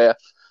that tell you?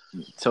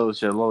 It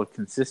tells you a lot of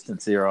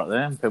consistency right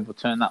there, and people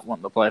turn up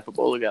wanting to play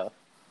football together.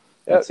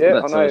 I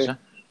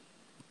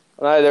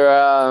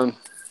know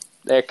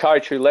their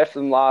coach who left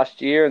them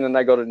last year, and then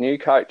they got a new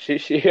coach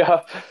this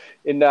year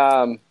in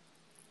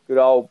good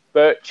old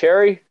Bert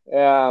Cherry.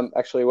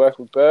 Actually worked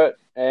with Bert,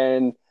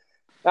 and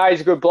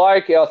he's a good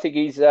bloke. I think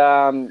he's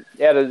out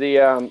of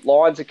the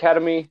Lions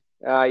Academy.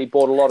 He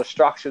brought a lot of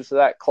structure to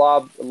that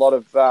club, a lot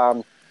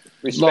of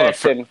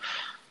respect. A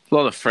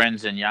lot of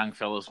friends and young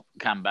fellas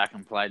come back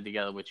and played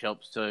together, which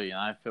helps too.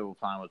 People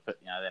playing with their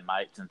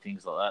mates and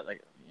things like that.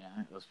 It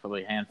was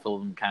probably a handful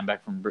of them came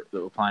back from that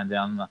were playing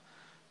down the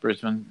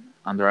Brisbane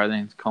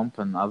under-18s comp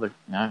and other,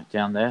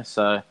 down there.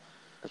 So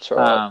that's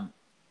right.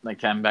 They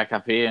came back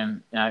up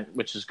here, and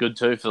which is good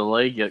too for the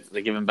league.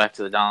 They're giving back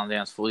to the Darling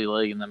Downs Footy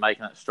League, and they're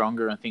making it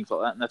stronger and things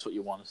like that. And that's what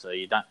you want to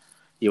see.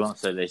 You want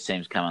to see these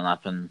teams coming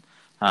up and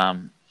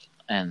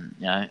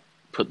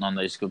putting on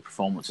these good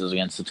performances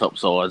against the top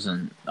sides,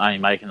 and only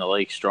making the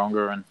league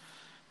stronger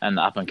and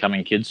the up and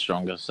coming kids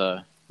stronger. So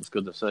it's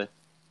good to see.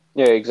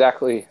 Yeah,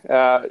 exactly.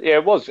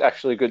 It was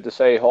actually good to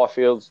see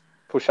Highfields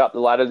push up the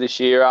ladder this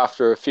year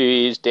after a few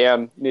years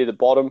down near the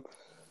bottom.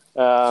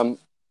 So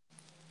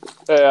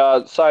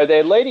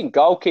their leading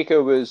goal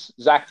kicker was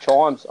Zach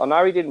Chimes. I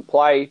know he didn't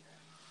play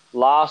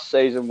last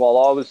season while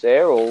I was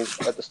there or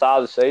at the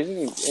start of the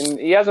season. And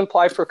he hasn't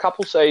played for a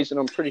couple seasons,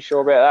 I'm pretty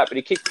sure about that. But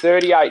he kicked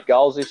 38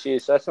 goals this year,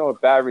 so that's not a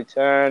bad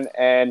return.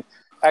 And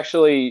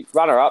actually,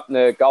 runner-up in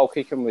the goal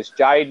kicking was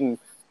Jaden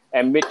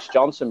and Mitch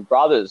Johnson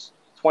brothers,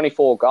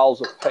 24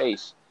 goals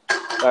apiece.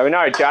 So we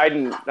know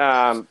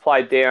Jaden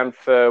played down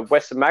for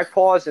Western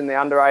Magpies in the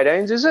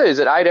under-18s, is it? Is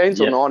it 18s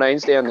or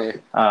 19s down there?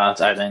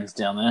 It's 18s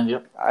down there,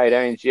 yep.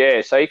 18s,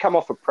 yeah. So he come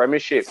off a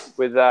premiership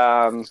with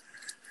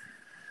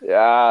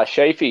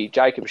Sheafy,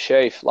 Jacob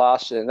Sheaf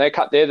last year. And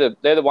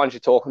they're the ones you're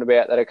talking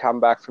about that have come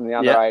back from the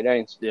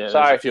under-18s. Yeah, so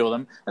there's a few of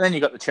them. And then you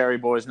got the Cherry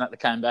boys and that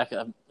came back.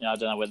 I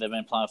don't know whether they've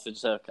been playing for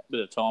just a bit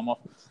of time off.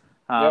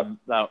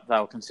 They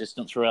were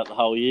consistent throughout the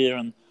whole year,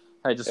 and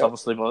They just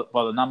obviously,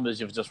 by the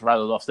numbers you've just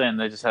rattled off then,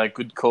 they just had a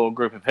good core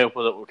group of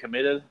people that were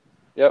committed.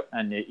 Yep.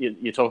 And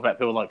you talk about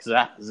people like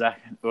Zach,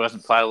 who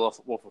hasn't played a lot of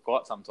football for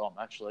quite some time,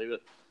 actually.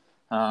 But,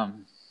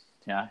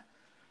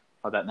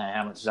 I don't know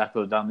how much Zach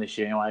would have done this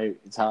year anyway.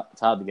 It's hard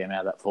to get him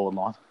out of that forward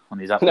line when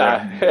he's up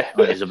there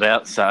when he's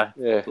about. So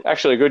yeah,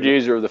 actually a good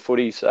user of the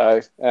footy.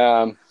 So,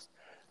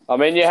 I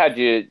mean, you had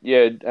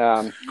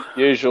your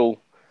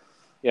usual,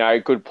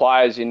 good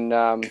players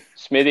in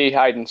Smithy,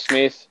 Hayden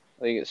Smith.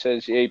 I think it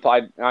says he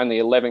played only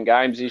 11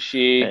 games this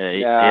year.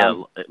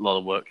 Yeah, a lot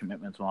of work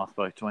commitments when I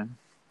spoke to him.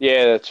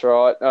 Yeah, that's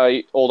right.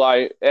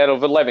 Although out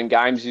of 11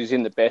 games, he's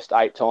in the best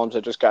 8 times.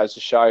 It just goes to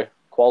show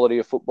quality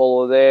of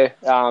footballer there.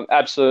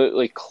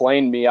 Absolutely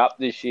cleaned me up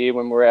this year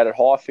when we were out at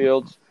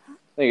Highfields.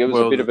 I think it was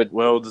a bit of a...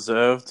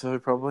 Well-deserved too,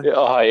 probably.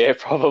 Oh, yeah,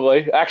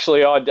 probably.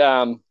 Actually, I'd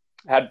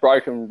had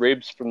broken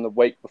ribs from the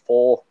week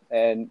before,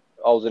 and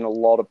I was in a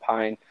lot of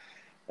pain.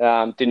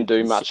 Didn't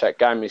do much that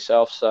game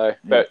myself, so...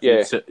 But,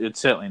 yeah. You'd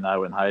certainly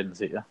know when Hayden's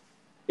hit you.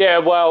 Yeah,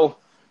 well...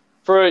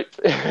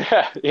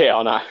 yeah,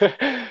 I know.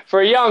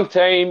 For a young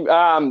team,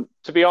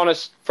 to be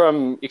honest,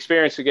 from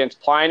experience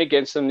playing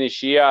against them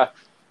this year,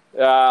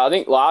 I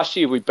think last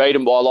year we beat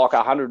them by like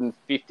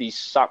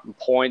 150-something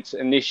points,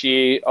 and this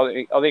year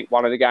I think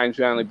one of the games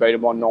we only beat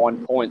them by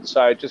 9 points.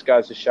 So it just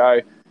goes to show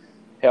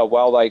how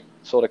well they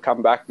sort of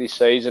come back this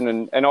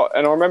season. And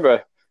I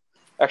remember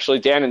actually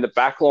down in the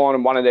back line,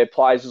 and one of their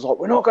players was like,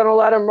 "We're not going to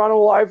let them run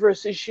all over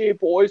us this year,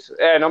 boys."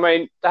 And I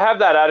mean, to have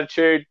that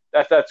attitude,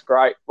 that's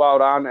great. Well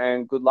done,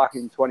 and good luck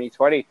in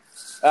 2020.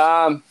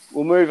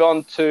 We'll move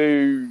on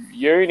to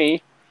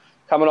uni.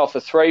 Coming off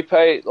a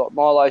three-peat, like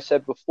Milo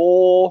said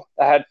before,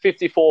 they had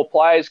 54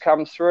 players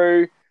come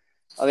through.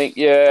 I think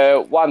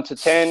 1 to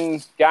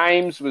 10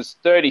 games was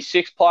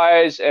 36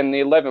 players, and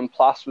the 11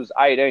 plus was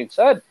 18.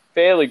 So had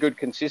fairly good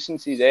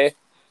consistency there.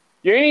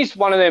 Uni's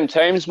one of them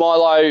teams,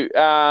 Milo,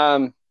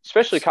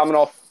 especially coming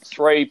off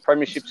 3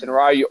 premierships in a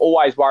row. You're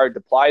always worried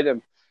to play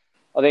them.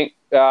 I think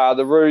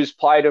the Roos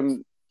played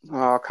them.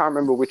 I can't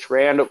remember which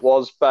round it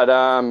was, but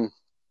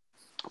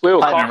we were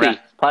cocky.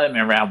 Played them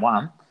in round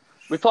 1.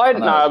 We played,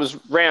 it was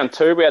round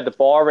 2. We had the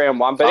bye round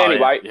 1. But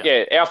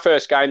anyway, our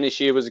first game this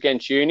year was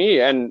against Uni,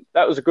 and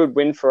that was a good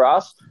win for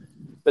us.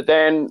 But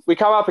then we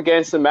come up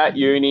against them at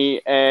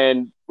Uni,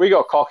 and we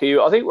got cocky.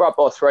 I think we're up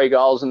by 3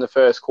 goals in the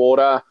first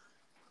quarter.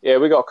 Yeah,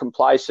 we got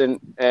complacent,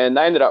 and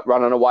they ended up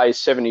running away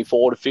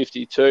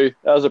 74-52.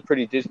 That was a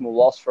pretty dismal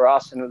loss for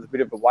us, and it was a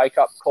bit of a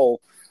wake-up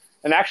call.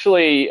 And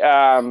actually...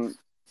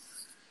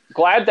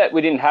 glad that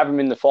we didn't have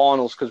them in the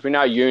finals, because we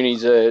know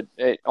Uni's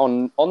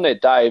on their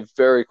day a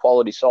very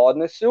quality side,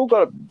 and they've still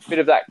got a bit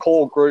of that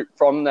core group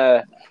from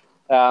the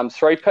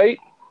three-peat.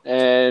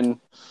 And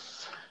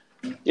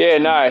they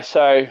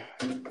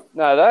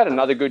had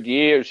another good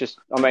year. It was just,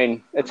 I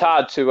mean, it's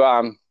hard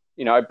to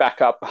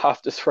back up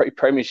after 3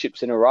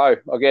 premierships in a row.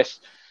 I guess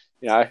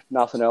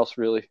nothing else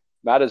really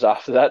matters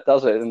after that,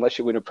 does it? Unless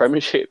you win a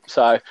premiership.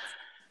 So,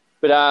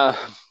 but I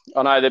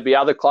know there'd be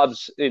other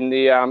clubs in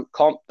the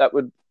comp that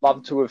would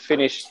love to have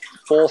finished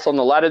 4th on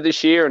the ladder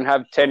this year and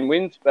have 10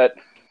 wins. But,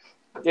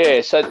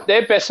 yeah, so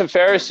their best and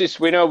fairest this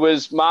winner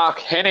was Mark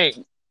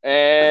Henning.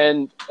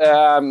 And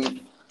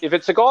if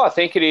it's a guy, I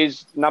think it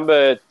is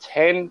number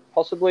 10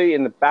 possibly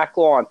in the back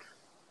line.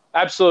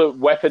 Absolute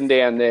weapon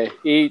down there.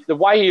 The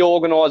way he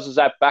organises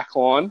that back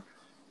line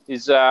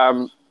is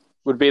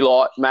would be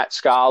like Matt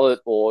Scarlett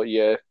or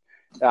your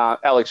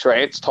Alex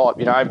Rance type,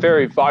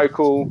 very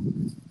vocal,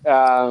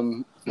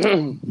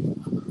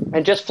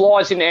 and just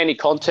flies into any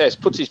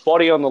contest, puts his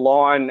body on the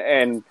line,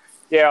 and,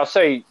 I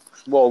see,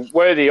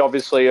 worthy,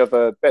 obviously, of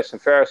a best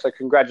and fairest, so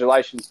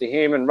congratulations to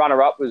him. And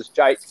runner-up was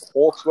Jake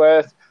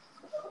Hawksworth,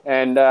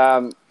 and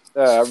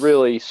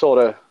really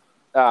sort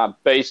of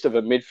beast of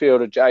a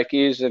midfielder Jake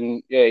is,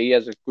 and, he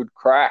has a good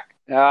crack.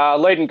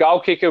 Leading goal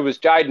kicker was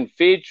Jaden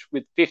Fidge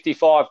with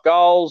 55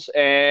 goals,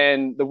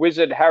 and the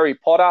Wizard Harry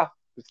Potter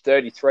with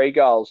 33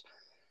 goals.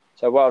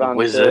 So well done.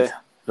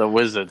 The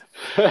Wizard.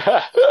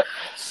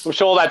 I'm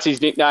sure that's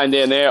his nickname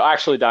down there. I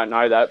actually don't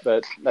know that,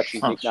 but that's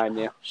his nickname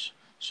now.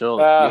 Sure.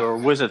 You're a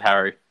wizard,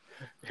 Harry.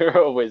 You're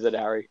a wizard,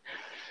 Harry.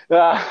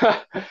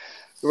 Righto.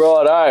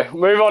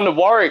 Move on to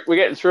Warwick. We're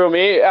getting through them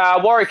here.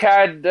 Warwick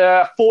had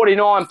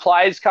 49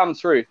 players come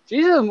through.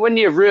 Jesus, when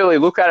you really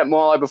look at it,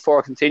 Milo, before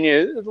I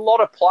continue, there's a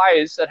lot of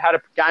players that had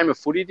a game of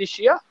footy this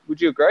year.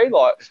 Would you agree?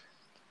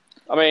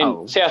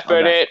 South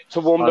Burnett,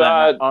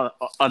 Toowoomba.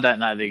 I don't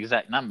know the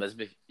exact numbers,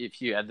 but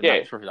if you add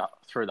them up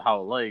through the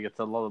whole league, it's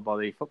a lot of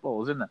bloody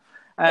footballers, isn't it?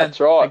 And that's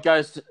right. It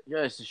goes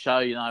to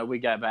show, we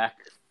go back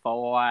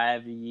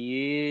 5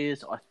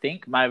 years. I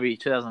think maybe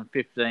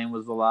 2015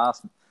 was the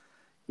last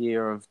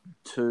year of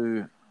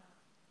 2.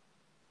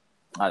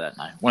 I don't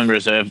know. When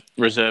reserve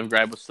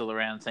grade was still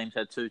around, teams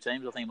had 2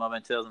 teams. I think it might have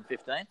been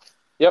 2015.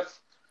 Yep.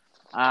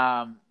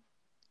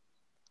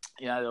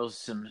 There was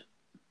some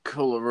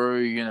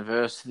Coolaroo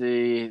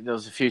University. There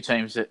was a few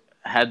teams that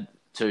had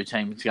 2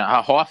 teams going.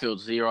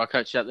 Highfield's the year I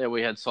coached out there.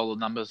 We had solid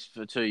numbers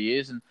for 2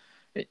 years, and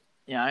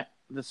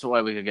that's the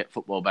way we could get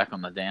football back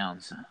on the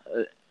downs.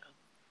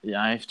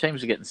 if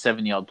teams are getting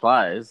 70-odd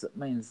players, that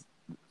means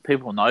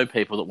people know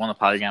people that want to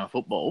play a game of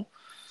football.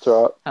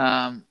 That's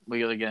right. We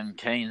got to get them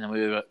keen, and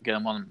we got to get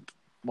them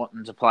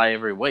wanting to play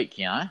every week.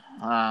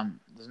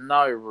 There's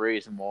no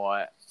reason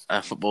why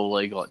a football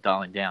league like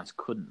Darling Downs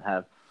couldn't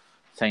have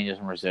seniors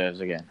and reserves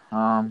again.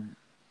 And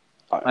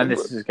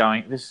this is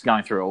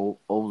going through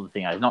all the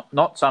things.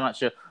 Not so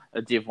much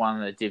a Div 1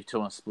 and a Div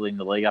 2 and splitting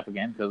the league up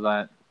again, because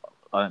I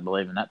don't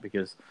believe in that,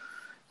 because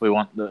we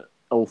want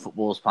all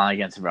footballers playing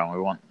against everyone.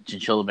 We want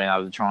Chinchilla being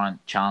able to try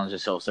and challenge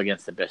themselves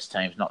against the best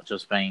teams, not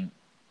just being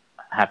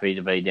happy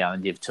to be down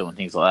in Div 2 and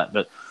things like that.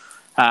 But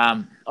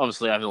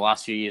obviously over the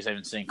last few years, I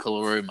haven't seen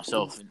Coolaroo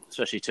myself,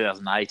 especially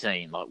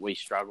 2018. Like, we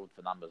struggled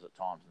for numbers at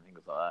times and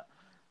things like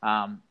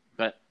that.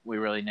 But we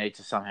really need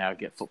to somehow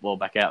get football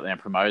back out there and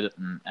promote it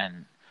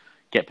and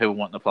get people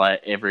wanting to play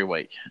it every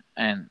week.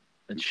 And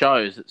it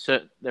shows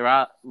that there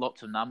are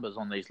lots of numbers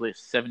on these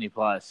lists: 70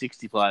 players,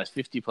 60 players,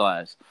 50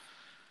 players.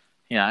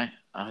 I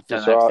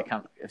don't know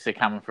if they're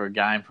coming for a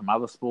game from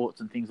other sports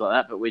and things like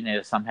that, but we need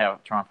to somehow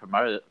try and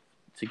promote it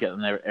to get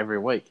them there every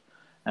week.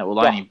 And it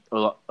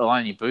will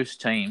only boost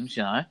teams,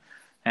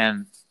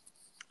 and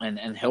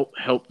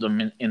help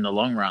them in the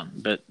long run.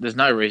 But there's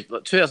no reason.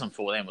 Like,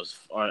 2014 was,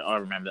 I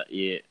remember that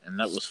year, and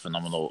that was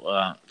phenomenal.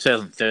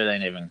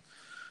 2013 even,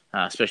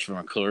 especially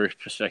from a Coolaroo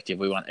perspective,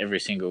 we won every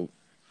single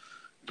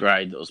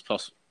grade that was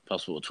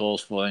possible: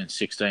 12s, 14s,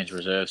 16s,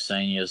 reserves,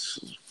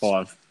 seniors,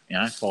 five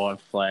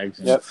flags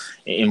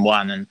in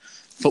one. And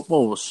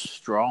football was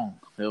strong.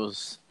 There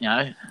was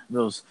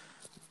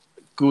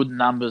good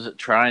numbers at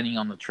training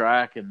on the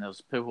track, and there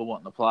was people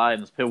wanting to play, and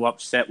there was people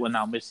upset when they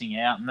were missing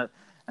out, and it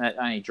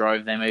only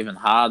drove them even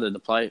harder to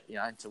play,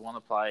 to want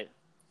to play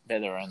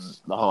better and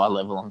the higher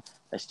level. And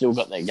they still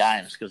got their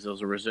games because there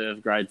was a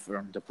reserve grade for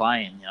them to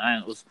play in,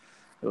 and it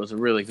was a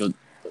really good.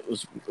 It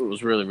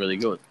was really, really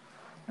good.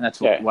 And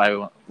that's what way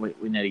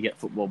we need to get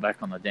football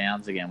back on the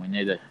Downs again. We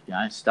need to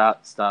start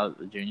at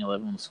the junior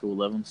level and school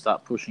level and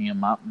start pushing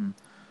them up and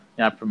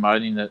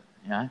promoting that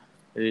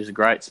it is a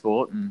great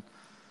sport and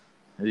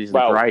it is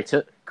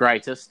the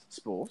greatest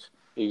sport.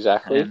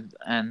 Exactly.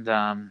 And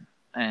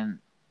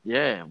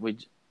we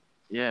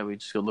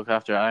just got to look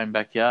after our own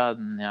backyard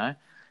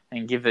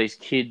and give these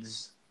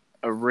kids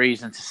a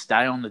reason to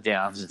stay on the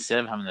Downs instead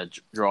of having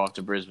to drive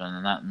to Brisbane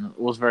and that. And it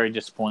was very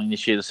disappointing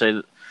this year to see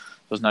that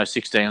there was no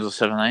 16s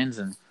or 17s,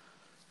 and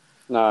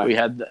we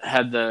had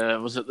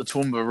was it the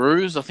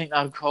Toowoombaroos, I think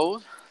they were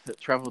called,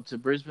 that travelled to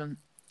Brisbane.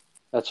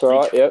 That's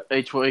right.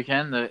 Each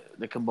weekend,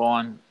 the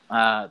combined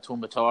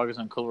Toowoomba Tigers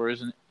and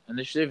Coolaroo's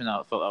initiative, and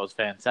I thought that was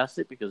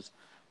fantastic because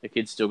the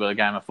kids still got a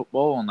game of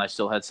football and they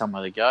still had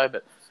somewhere to go.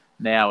 But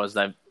now, as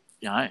they've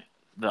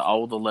the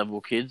older level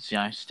kids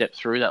step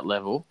through that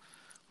level,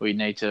 we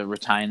need to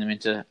retain them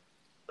into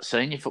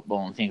senior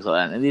football and things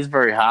like that. And it is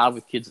very hard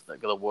with kids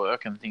that got to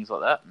work and things like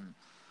that. And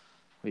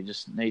we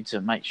just need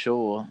to make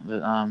sure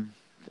that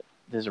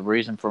there's a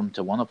reason for them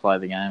to want to play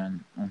the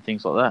game and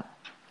things like that.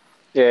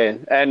 Yeah,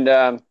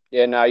 and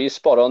you're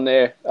spot on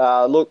there.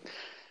 Look,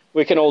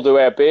 we can all do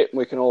our bit.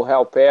 We can all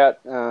help out.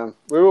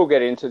 We will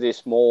get into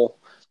this more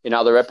in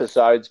other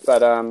episodes,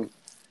 but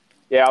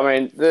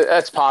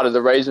that's part of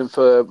the reason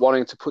for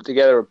wanting to put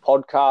together a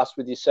podcast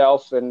with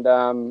yourself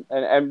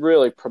and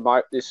really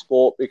promote this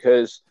sport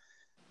because,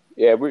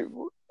 we've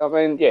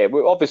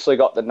obviously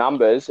got the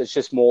numbers. It's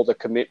just more the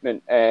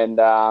commitment and,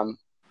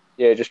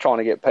 just trying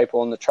to get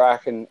people on the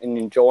track and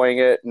enjoying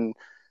it. And,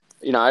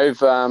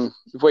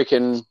 if we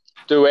can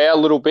do our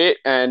little bit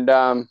and,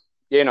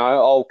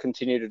 I'll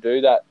continue to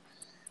do that.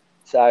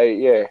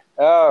 So,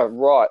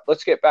 right.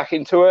 Let's get back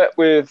into it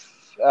with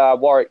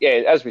Warwick.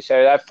 Yeah, as we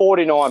said, they had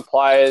 49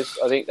 players.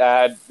 I think they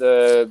had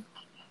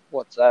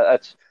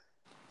that's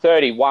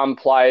 31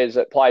 players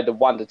that played the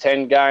 1 to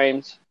 10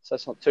 games. So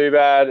that's not too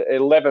bad.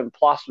 11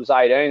 plus was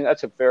 18.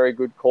 That's a very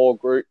good core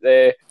group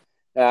there.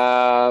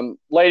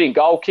 Leading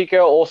goal kicker,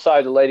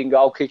 also the leading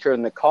goal kicker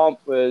in the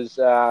comp was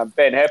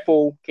Ben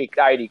Heppel, kicked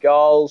 80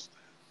 goals.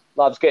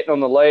 Loves getting on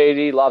the lead.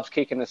 He loves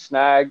kicking a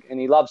snag, and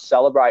he loves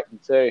celebrating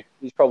too.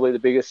 He's probably the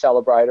biggest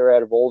celebrator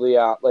out of all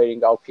the leading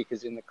goal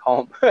kickers in the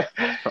comp.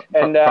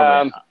 And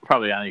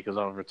probably only because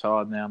I've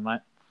retired now,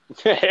 mate.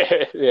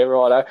 Yeah,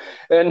 righto.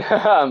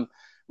 And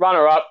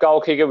runner-up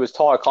goal kicker was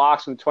Ty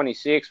Clarkson,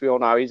 26. We all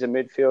know he's a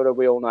midfielder.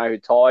 We all know who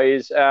Ty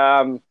is.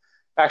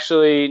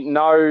 Actually,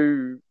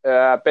 no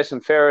Bess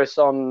and Ferris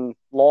on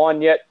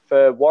line yet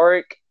for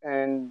Warwick,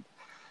 and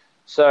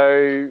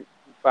so.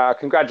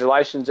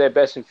 Congratulations there,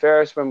 Bess and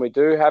Ferris. When we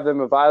do have them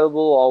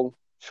available, I'll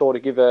sure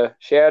to give a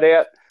shout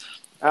out.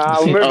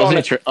 I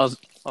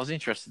was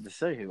interested to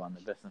see who won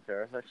the Bess and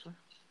Ferris, actually.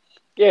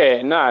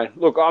 Yeah, no.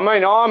 Look, I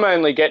mean, I'm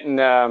only getting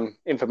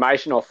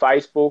information off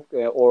Facebook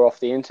or off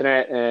the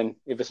internet, and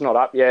if it's not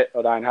up yet,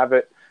 I don't have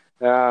it.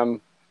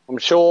 I'm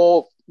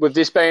sure with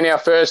this being our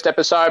first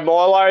episode,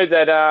 Milo,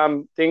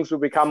 that things will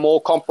become more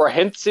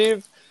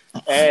comprehensive.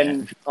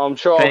 And I'm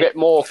sure I'll get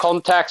more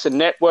contacts and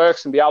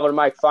networks and be able to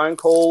make phone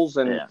calls.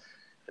 And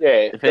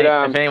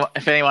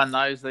if anyone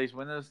knows these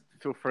winners,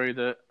 feel free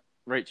to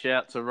reach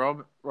out to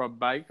Rob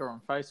Baker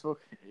on Facebook.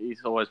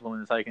 He's always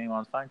willing to take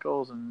anyone's phone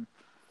calls. And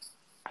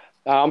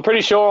I'm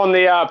pretty sure on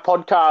the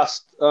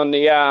podcast on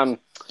the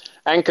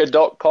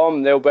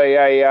anchor.com there'll be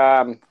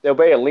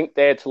a link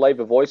there to leave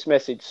a voice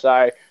message.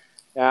 So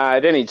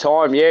at any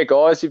time, yeah,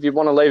 guys, if you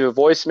want to leave a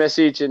voice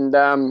message and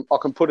I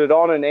can put it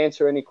on and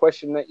answer any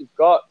question that you've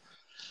got.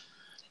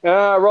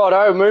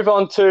 Righto, move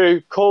on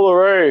to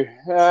Coolaroo.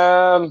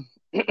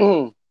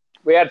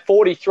 We had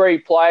 43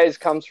 players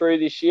come through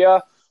this year.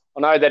 I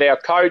know that our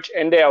coach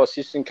and our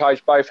assistant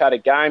coach both had a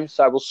game,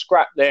 so we'll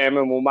scrap them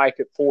and we'll make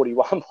it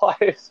 41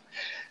 players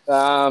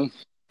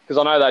because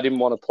I know they didn't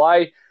want to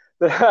play.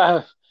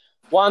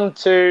 1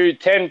 to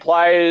 10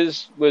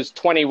 players was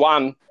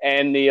 21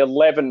 and the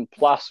 11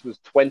 plus was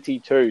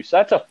 22. So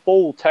that's a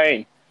full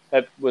team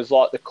that was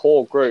like the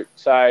core group.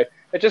 So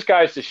it just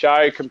goes to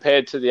show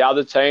compared to the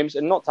other teams,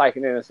 and not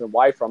taking anything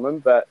away from them,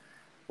 but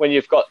when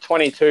you've got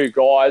 22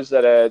 guys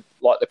that are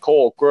like the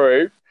core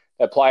group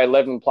that play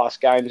 11 plus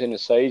games in a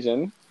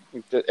season,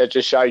 it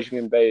just shows you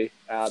can be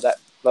that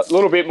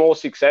little bit more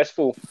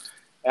successful.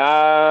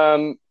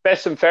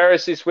 Best and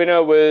fairest this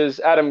winter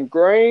was Adam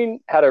Green.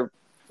 Had a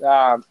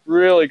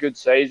really good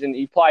season.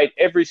 He played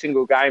every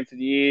single game for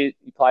the year.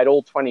 He played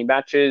all 20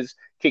 matches,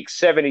 kicked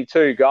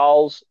 72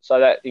 goals, so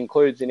that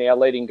includes in our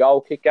leading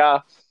goal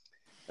kicker.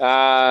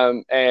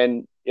 Runner-up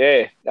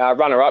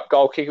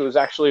goal kicker was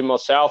actually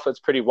myself. It's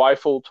pretty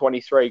woeful,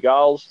 23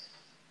 goals.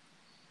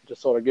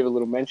 Just thought I'd give a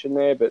little mention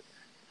there, but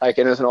take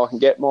anything I can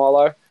get,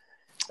 Milo.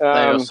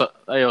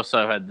 They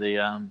also had the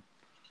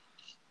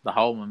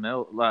Holman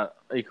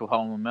equal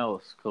Holman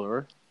Mellis,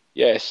 Coolaroo.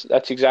 Yes,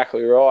 that's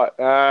exactly right.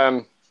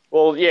 That's.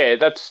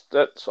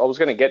 I was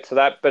going to get to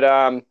that, but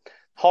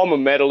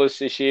Holman medalist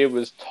this year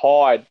was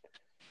tied.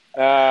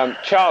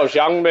 Charles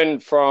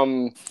Youngman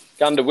from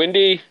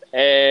Gundawindi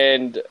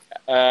and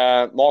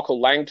Michael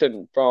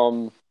Langton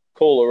from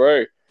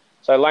Coolaroo.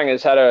 So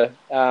Langer's had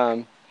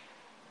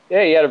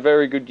he had a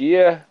very good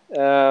year,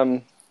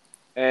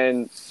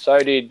 and so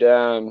did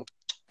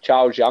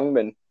Charles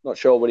Youngman. Not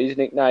sure what his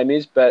nickname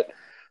is, but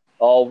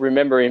I'll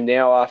remember him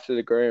now after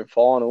the grand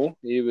final.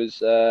 He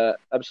was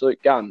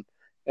absolute gun.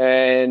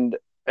 And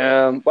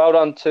well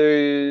done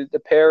to the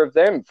pair of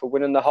them for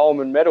winning the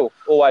Holman medal.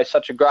 Always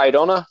such a great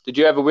honour. Did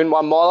you ever win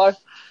one, Milo?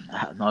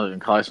 Not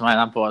even close, mate.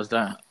 Umpires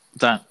don't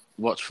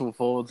watch full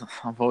forwards,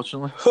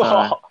 unfortunately.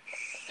 So,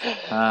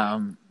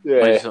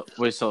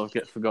 we sort of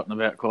get forgotten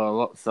about quite a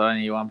lot. So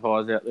any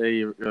umpires out there,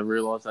 you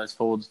realise those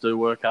forwards do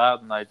work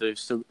hard, and they do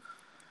still.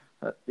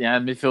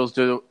 Midfields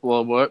do a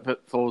lot of work,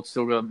 but forwards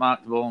still got to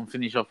mark the ball and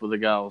finish off with the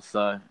goals.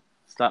 So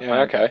start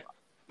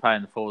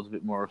paying the forwards a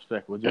bit more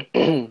respect, would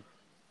you?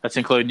 That's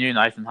including you,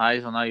 Nathan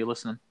Hayes. I know you're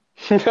listening.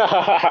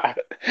 Yeah.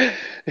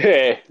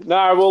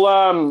 No,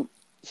 well,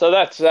 so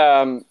that's,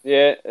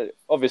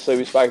 obviously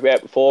we spoke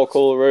about before,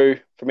 Coolaroo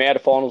from out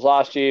of finals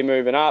last year,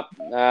 moving up.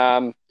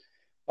 I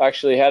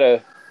actually had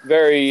a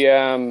very,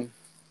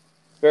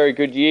 very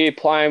good year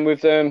playing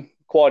with them,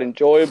 quite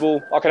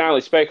enjoyable. I can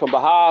only speak on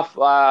behalf.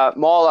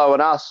 Milo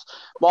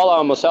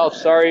and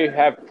myself,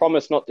 have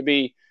promised not to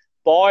be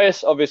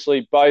biased,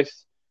 obviously both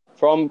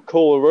from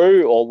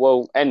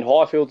Coolaroo, and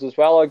Highfields as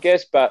well, I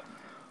guess, but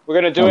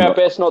we're going to do our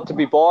best not to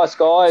be biased,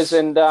 guys,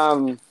 and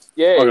I've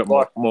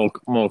got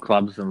more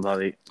clubs than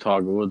bloody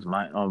Tiger Woods,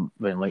 mate. I've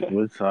been linked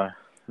with, so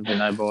there's been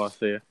no bias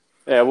there.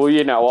 Yeah, well,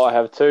 you know I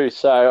have too,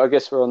 so I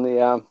guess we're on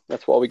the,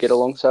 that's why we get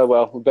along so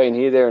well. We've been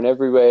here, there and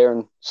everywhere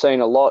and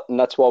seen a lot, and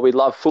that's why we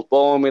love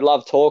football and we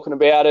love talking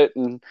about it,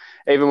 and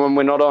even when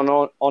we're not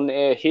on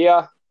air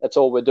here, that's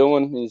all we're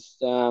doing is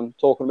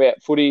talking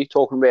about footy,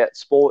 talking about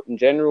sport in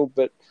general,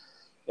 but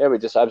yeah, we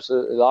just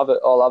absolutely love it.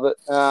 I love it.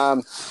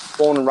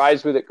 Born and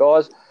raised with it,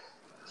 guys.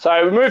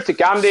 So we moved to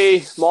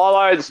Gundy,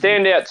 Milo, the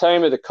standout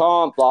team of the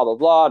comp, blah, blah,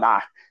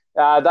 blah.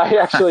 They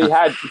actually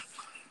had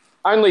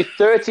only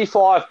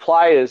 35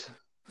 players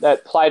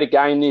that played a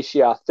game this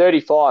year.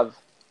 35.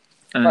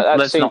 And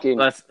that's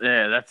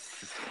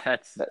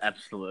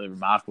absolutely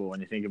remarkable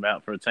when you think about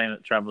it. For a team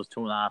that travels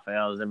 2.5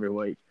 hours every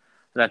week.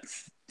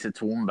 That's to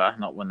Toowoomba,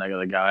 not when they got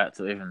to go out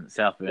to even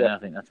South Bend. Yeah. I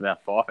think that's about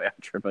a 5-hour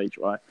trip each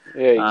way.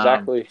 Yeah,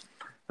 exactly.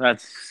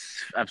 That's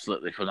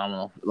absolutely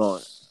phenomenal.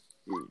 Like,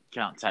 you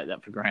can't take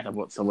that for granted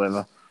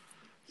whatsoever.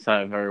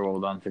 So very well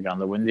done for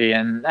Gundawindi.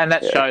 And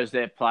that shows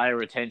their player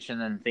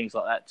retention and things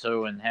like that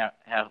too, and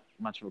how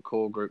much of a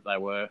core group they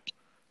were.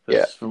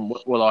 From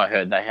what I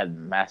heard, they had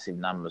massive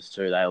numbers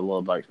too. They had a lot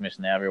of blokes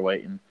missing out every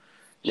week, and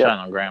shown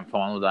on grand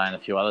final day and a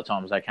few other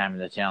times they came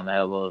into town. They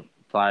had a lot of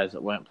players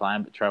that weren't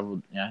playing but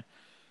travelled,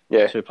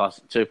 2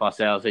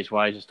 plus hours each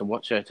way just to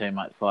watch their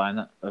teammates play,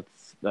 and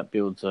that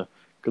builds a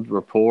good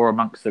rapport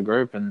amongst the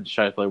group and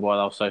shows why they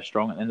were so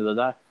strong at the end of the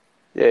day.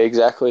 Yeah,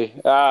 exactly.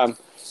 No,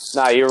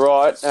 you're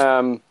right.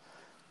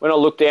 When I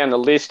look down the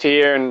list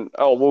here, and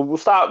we'll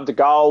start with the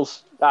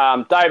goals.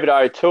 David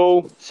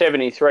O'Toole,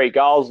 73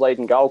 goals,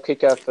 leading goal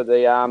kicker for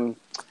the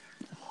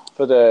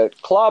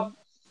club.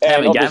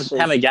 How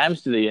many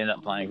games did he end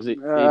up playing? Because he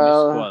missed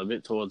quite a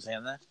bit towards the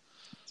end there.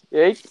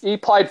 Yeah, he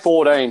played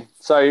 14.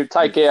 So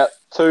take out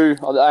 2.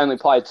 I only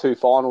played 2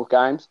 final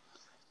games.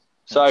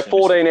 So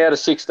 14 out of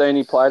 16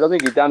 he played. I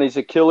think he'd done his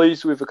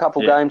Achilles with a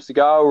couple games to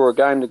go or a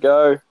game to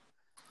go.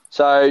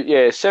 So,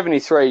 yeah,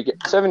 73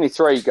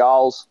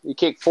 goals. He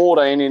kicked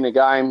 14 in a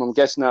game. I'm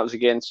guessing that was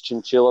against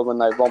Chinchilla when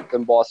they romped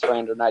them by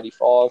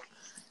 385.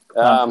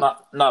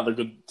 Another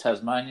good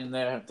Tasmanian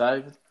there,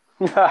 David.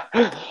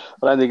 I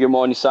don't think you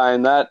mind you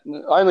saying that.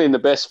 Only in the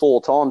best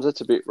 4 times.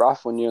 That's a bit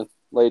rough when you're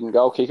leading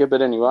goal kicker.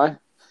 But anyway,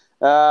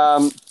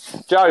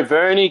 Joe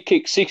Verney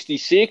kicked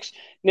 66.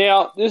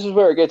 Now, this is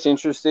where it gets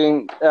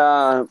interesting.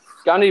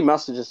 Gundy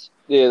must have just...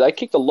 Yeah, they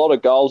kicked a lot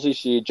of goals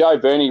this year. Joe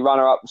Verney,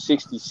 runner-up with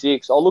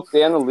 66. I'll look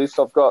down the list.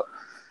 I've got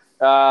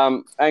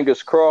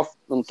Angus Croft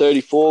on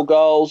 34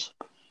 goals.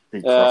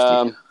 Big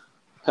Crofty.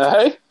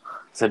 Hey?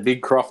 It's a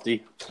big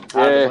Crofty.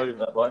 Hard to move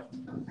that way.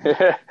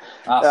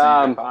 Ask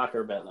Andrew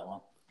Parker about that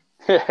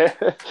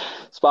one.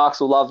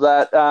 Sparks will love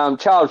that.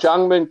 Charles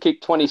Youngman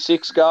kicked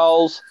 26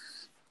 goals.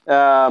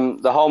 The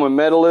Holman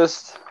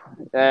medalist.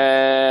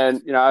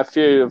 And, a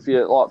few of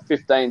you, like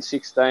 15,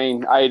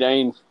 16,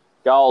 18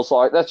 goals.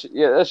 Like, that's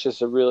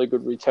just a really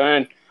good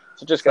return.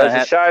 So it just goes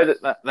to show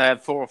that... They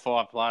had 4 or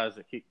 5 players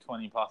that kicked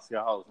 20-plus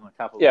goals and a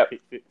couple that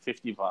kicked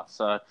 50-plus.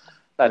 So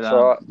that's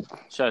right.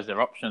 Shows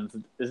their options.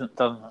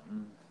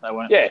 They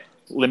weren't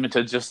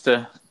limited just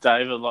to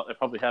David like they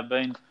probably have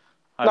been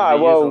over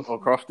the years or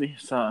Crofty.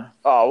 So.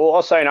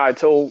 I seen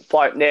O'Toole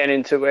floating down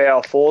into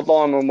our forward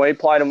line when we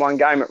played him one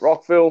game at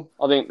Rockville.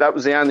 I think that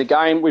was the only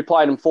game. We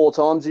played him 4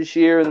 times this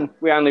year and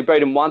we only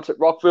beat him once at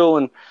Rockville.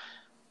 And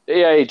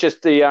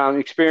just the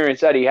experience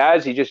that he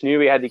has, he just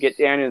knew he had to get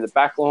down into the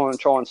back line and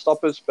try and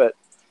stop us. But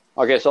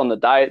I guess on the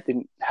day it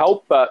didn't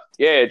help. But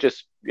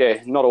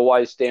not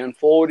always down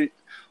forward.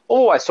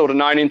 Always sort of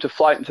known him to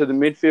float into the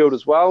midfield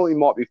as well. He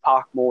might be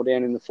parked more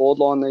down in the forward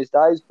line these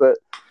days, but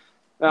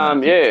I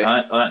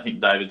don't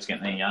think David's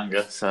getting any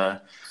younger. So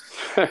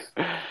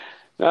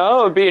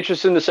no, it'd be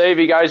interesting to see if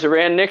he goes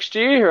around next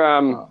year.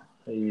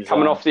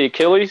 Coming off the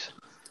Achilles.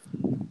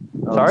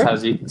 Sorry,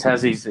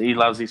 Tassie's he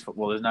loves his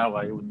football. There's no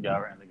way he wouldn't go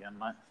around again,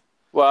 mate.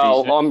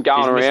 Well, I'm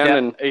going around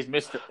and he's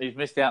missed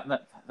out on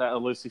that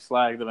elusive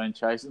slag they've been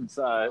chasing.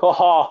 So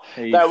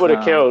that would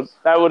have killed.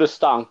 That would have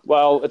stung.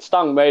 Well, it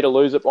stung me to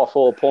lose it by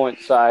 4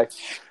 points. So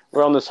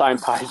we're on the same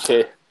page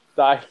here.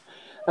 So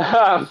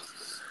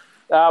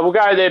we'll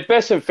go there.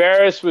 Best and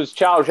fairest was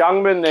Charles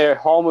Youngman, their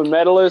Holman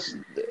medalist,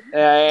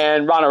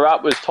 and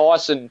runner-up was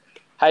Tyson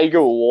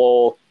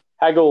Hagel.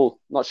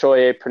 Not sure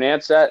how you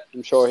pronounce that.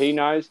 I'm sure he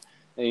knows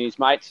and his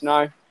mates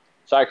know.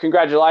 So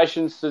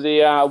congratulations to the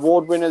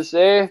award winners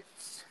there.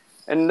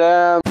 And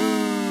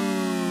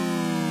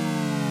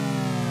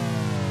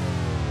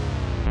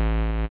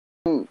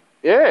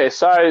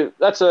so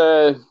that's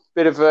a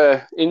bit of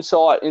a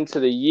insight into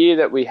the year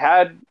that we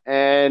had.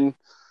 And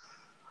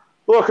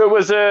look, it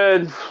was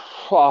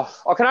I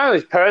can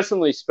only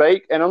personally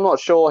speak, and I'm not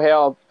sure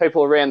how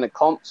people around the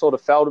comp sort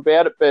of felt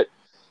about it, but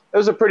it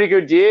was a pretty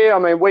good year. I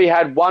mean, we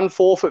had 1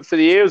 forfeit for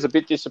the year. It was a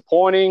bit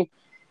disappointing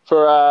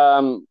for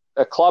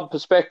a club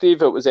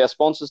perspective. It was our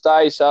sponsors'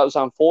 day, so it was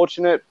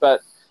unfortunate,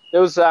 but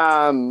there was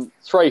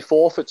 3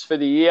 forfeits for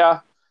the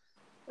year.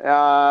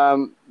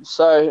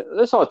 So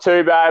that's not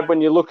too bad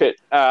when you look at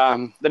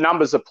the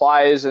numbers of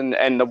players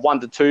and the 1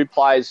 to 2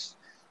 players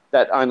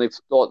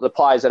the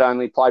players that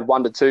only played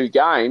 1 to 2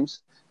 games.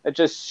 It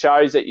just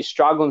shows that you're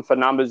struggling for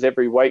numbers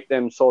every week,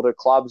 them sort of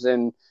clubs.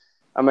 And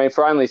I mean,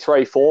 for only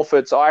 3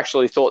 forfeits, I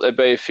actually thought there'd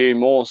be a few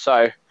more.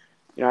 So,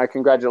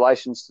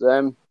 congratulations to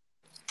them.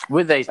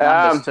 With these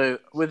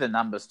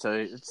numbers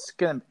too, it's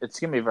gonna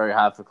be very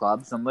hard for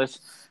clubs unless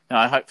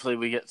hopefully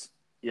we get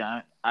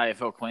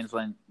AFL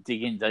Queensland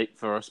dig in deep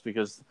for us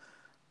because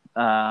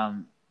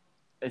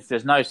if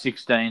there's no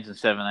 16s and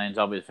 17s,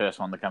 I'll be the first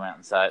one to come out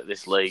and say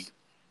this league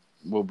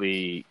will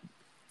be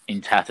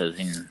in tatters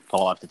in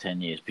 5 to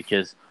 10 years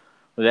because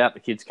without the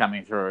kids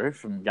coming through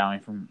from going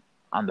from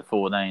under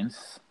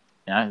 14s,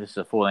 this is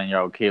a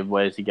 14-year-old kid.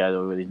 Where does he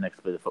go with his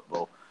next bit of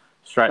football?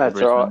 Straight to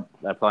Brisbane. Right.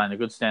 They're playing a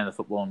good standard of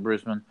football in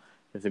Brisbane.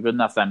 If they're good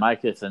enough, they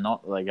make it. If they're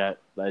not, they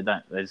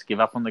just give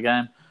up on the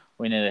game.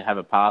 We need to have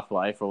a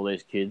pathway for all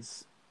these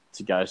kids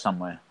to go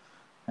somewhere.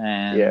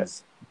 And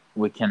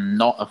we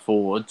cannot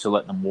afford to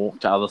let them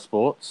walk to other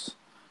sports.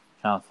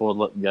 Can't afford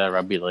to let them go to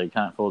rugby league.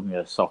 Can't afford them to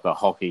go to soccer,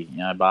 hockey,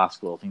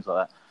 basketball, things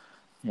like that.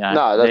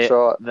 No, that's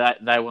right.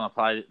 They want to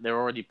play. They're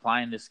already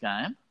playing this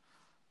game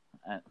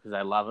because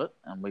they love it,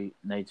 and we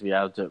need to be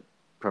able to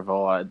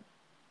provide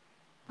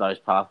those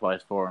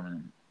pathways for them.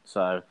 And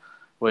so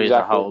we as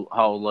a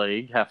whole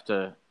league have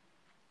to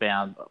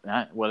bound,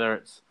 whether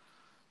it's...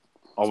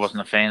 I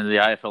wasn't a fan of the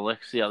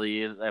AFLX the other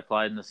year that they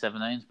played in the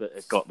 17s, but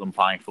it got them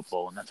playing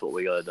football, and that's what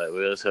we got to do.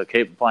 We just got to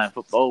keep them playing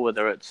football,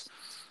 whether it's,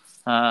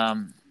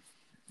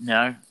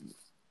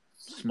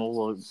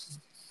 smaller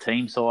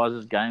team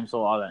sizes, game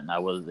size. I don't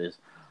know what it is,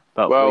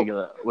 but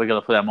we got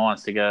to put our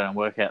minds together and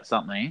work out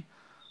something.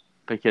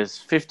 Because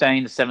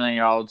 15 to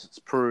 17-year-olds, it's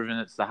proven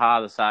it's the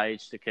hardest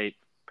age to keep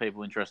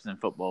people interested in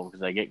football because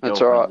they get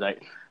girlfriends.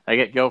 Right. They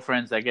get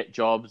girlfriends, they get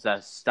jobs,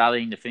 they're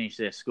studying to finish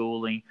their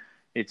schooling.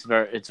 it's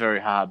very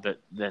hard, but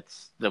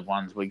that's the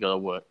ones we got to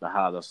work the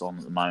hardest on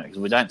at the moment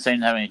because we don't seem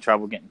to have any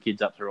trouble getting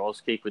kids up through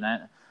Auskick. We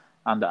don't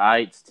under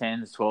 8s,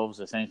 10s, 12s.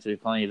 There seems to be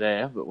plenty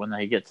there, but when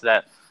they get to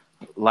that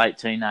late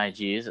teenage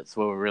years, it's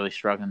where we're really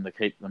struggling to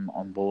keep them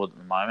on board at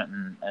the moment,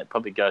 and it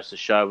probably goes to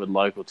show with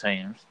local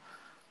teams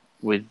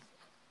with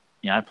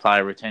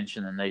player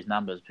retention and these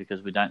numbers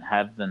because we don't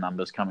have the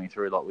numbers coming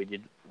through like we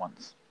did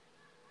once.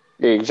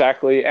 Yeah,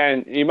 exactly.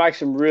 And you make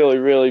some really,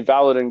 really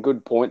valid and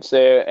good points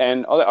there.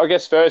 And I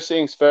guess first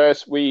things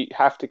first, we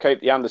have to keep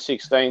the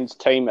under-16s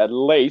team at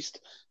least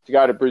to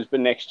go to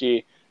Brisbane next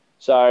year.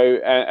 So,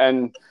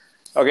 and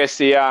I guess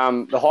the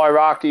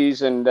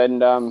hierarchies and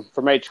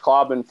from each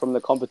club and from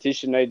the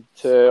competition need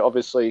to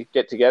obviously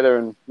get together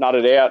and nut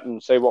it out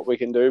and see what we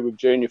can do with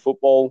junior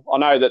football. I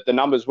know that the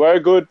numbers were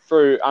good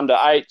through under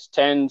 8s,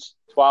 10s,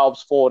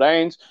 12s,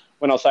 14s.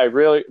 When I say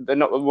really, they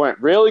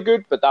weren't really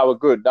good, but they were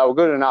good. They were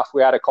good enough.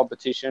 We had a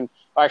competition.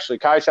 I actually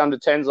coached under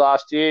 10s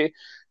last year.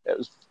 It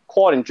was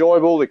quite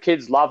enjoyable. The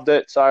kids loved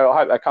it, so I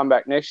hope they come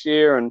back next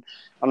year. And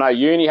I know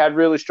Uni had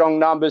really strong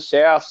numbers,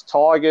 South,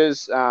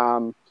 Tigers,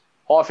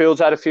 Highfields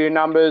had a few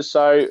numbers.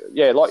 So,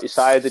 yeah, like you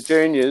say, the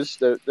juniors,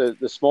 the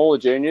smaller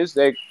juniors,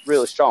 they're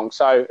really strong.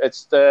 So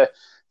it's the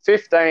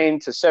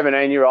 15 to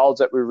 17-year-olds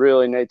that we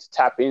really need to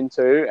tap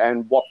into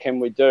and what can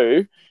we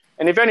do.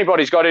 And if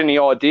anybody's got any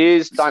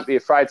ideas, don't be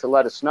afraid to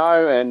let us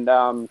know.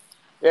 And,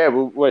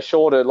 we're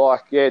sure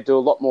to, do a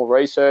lot more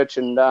research.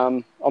 And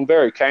I'm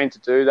very keen to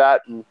do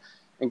that and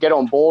get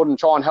on board and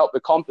try and help the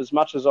comp as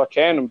much as I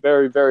can. I'm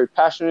very, very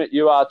passionate.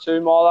 You are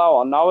too,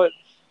 Milo. I know it.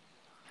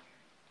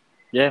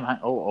 Yeah,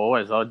 mate,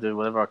 always. I do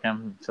whatever I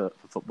can for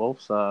football.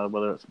 So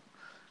whether it's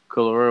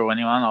Coolaroo or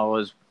anyone, I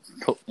always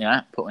put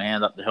my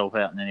hand up to help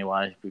out in any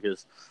way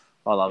because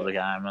I love the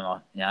game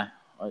and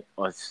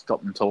I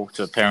stop and talk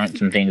to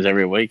parents and things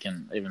every week,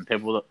 and even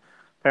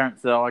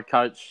parents that I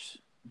coached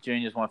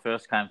juniors when I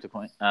first came to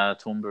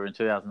Toowoomba in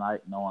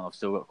 2008. I've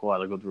still got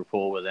quite a good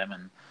rapport with them,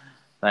 and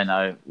they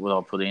know what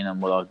I put in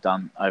and what I've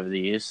done over the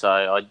years. So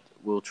I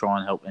will try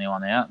and help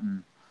anyone out.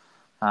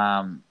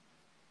 And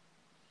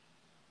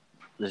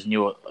there's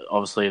new,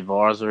 obviously,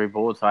 advisory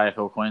board for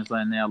AFL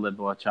Queensland now, led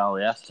by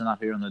Charlie Aston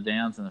up here on the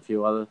Downs and a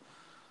few other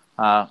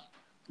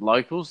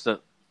locals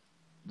that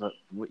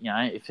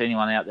if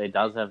anyone out there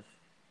does have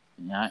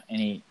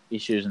any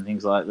issues and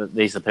things like that,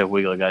 these are people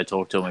we got to go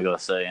talk to and we got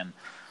to see, and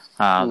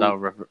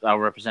they'll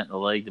represent the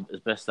league as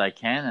best they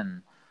can,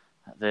 and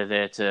they're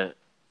there to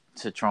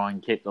try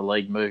and keep the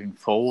league moving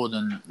forward,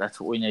 and that's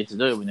what we need to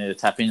do. We need to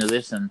tap into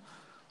this, and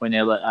we need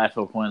to let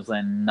AFL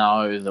Queensland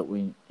know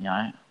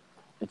that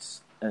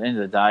it's at the end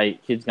of the day,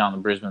 kids going to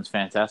Brisbane's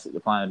fantastic.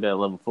 They're playing a better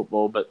level of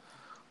football, but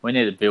we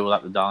need to build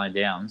up the Darling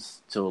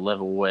Downs to a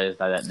level where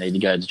they don't need to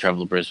go to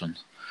travel to Brisbane.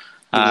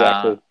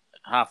 Exactly.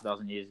 Half a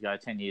dozen years ago,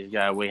 10 years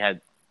ago, we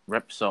had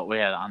Repsol, we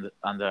had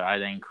under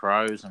 18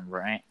 Crows and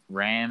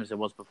Rams. There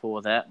was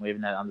before that. We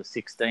even had under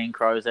 16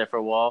 Crows there for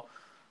a while.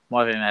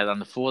 Might have even had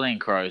under 14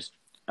 Crows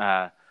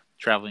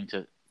travelling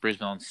to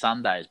Brisbane on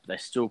Sundays, but they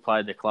still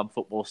played their club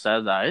football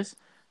Saturdays,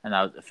 and they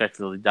were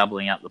effectively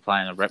doubling up the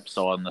playing of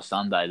Repsol on the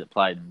Sunday that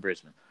played in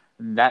Brisbane.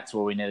 And that's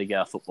where we need to get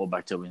our football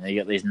back to. We need to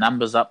get these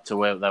numbers up to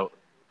where they were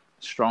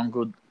strong,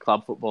 good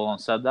club football on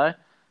Saturday.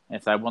 And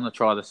if they want to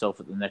try themselves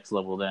at the next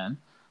level, then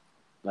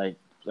they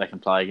can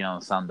play again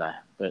on Sunday.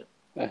 But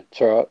that's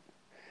right.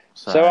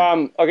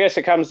 So I guess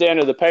it comes down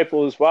to the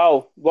people as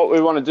well. What we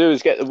want to do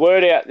is get the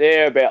word out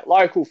there about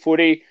local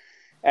footy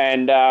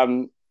and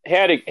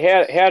how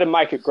to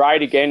make it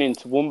great again in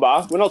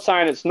Toowoomba. We're not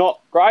saying it's not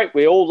great.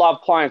 We all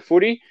love playing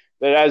footy,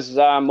 but as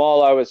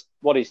Milo is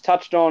what he's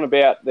touched on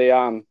about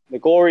the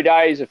glory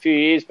days a few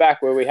years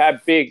back where we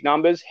had big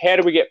numbers. How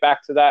do we get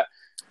back to that?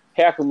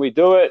 How can we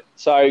do it?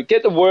 So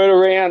get the word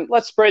around.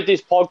 Let's spread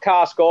this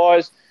podcast,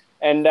 guys.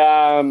 And,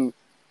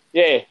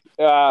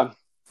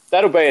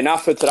 that'll be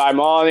enough for today,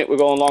 Milo. I think we're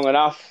going long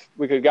enough.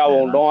 We could go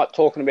all night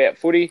talking about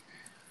footy.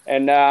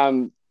 And,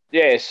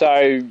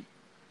 so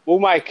we'll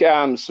make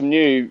some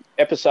new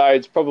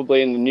episodes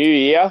probably in the new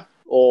year,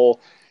 or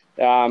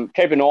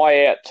keep an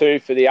eye out too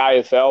for the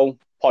AFL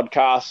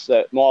podcasts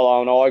that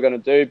Milo and I are going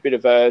to do. Bit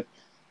of a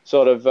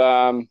sort of,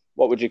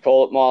 what would you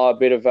call it, Milo? A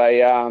bit of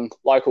a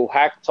local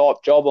hack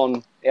type job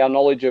on our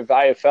knowledge of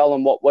AFL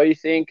and what we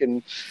think,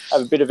 and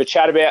have a bit of a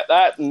chat about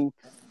that. And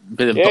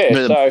bit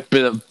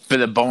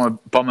of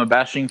bomber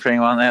bashing for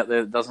anyone out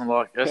there that doesn't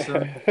like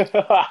Essendon.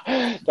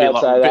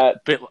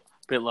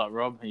 Bit like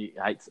Rob, he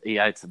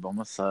hates the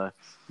Bombers. So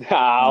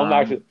I'll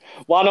make it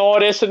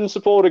one-eyed Essendon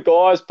supporter,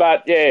 guys.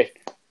 But yeah,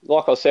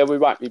 like I said, we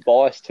won't be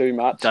biased too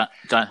much.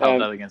 Don't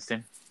hold that against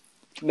him.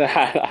 No,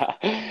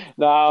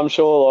 I'm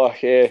sure.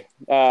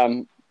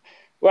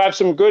 We'll have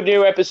some good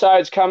new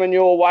episodes coming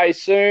your way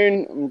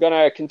soon. I'm going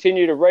to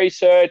continue to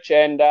research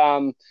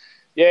and.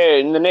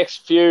 In the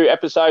next few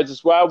episodes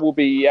as well, we'll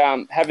be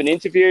having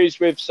interviews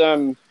with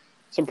some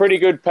pretty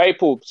good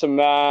people.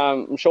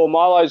 I'm sure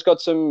Milo's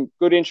got some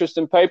good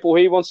interesting people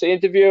he wants to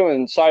interview,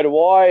 and so do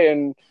I.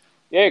 And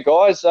yeah,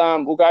 guys,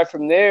 we'll go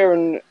from there.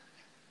 And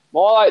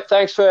Milo,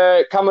 thanks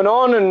for coming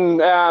on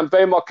and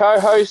being my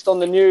co-host on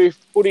the new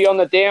Footy on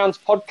the Downs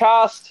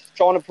podcast,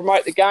 trying to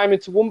promote the game in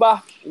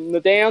Toowoomba in the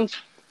Downs.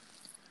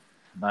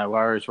 No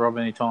worries, Rob.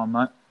 Anytime,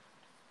 mate.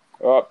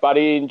 All right,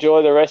 buddy.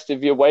 Enjoy the rest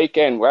of your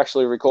weekend. We're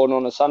actually recording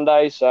on a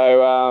Sunday,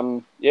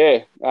 so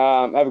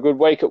have a good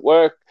week at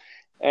work.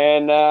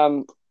 And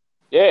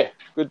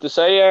good to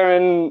see you.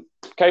 And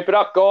keep it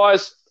up,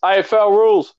 guys. AFL rules.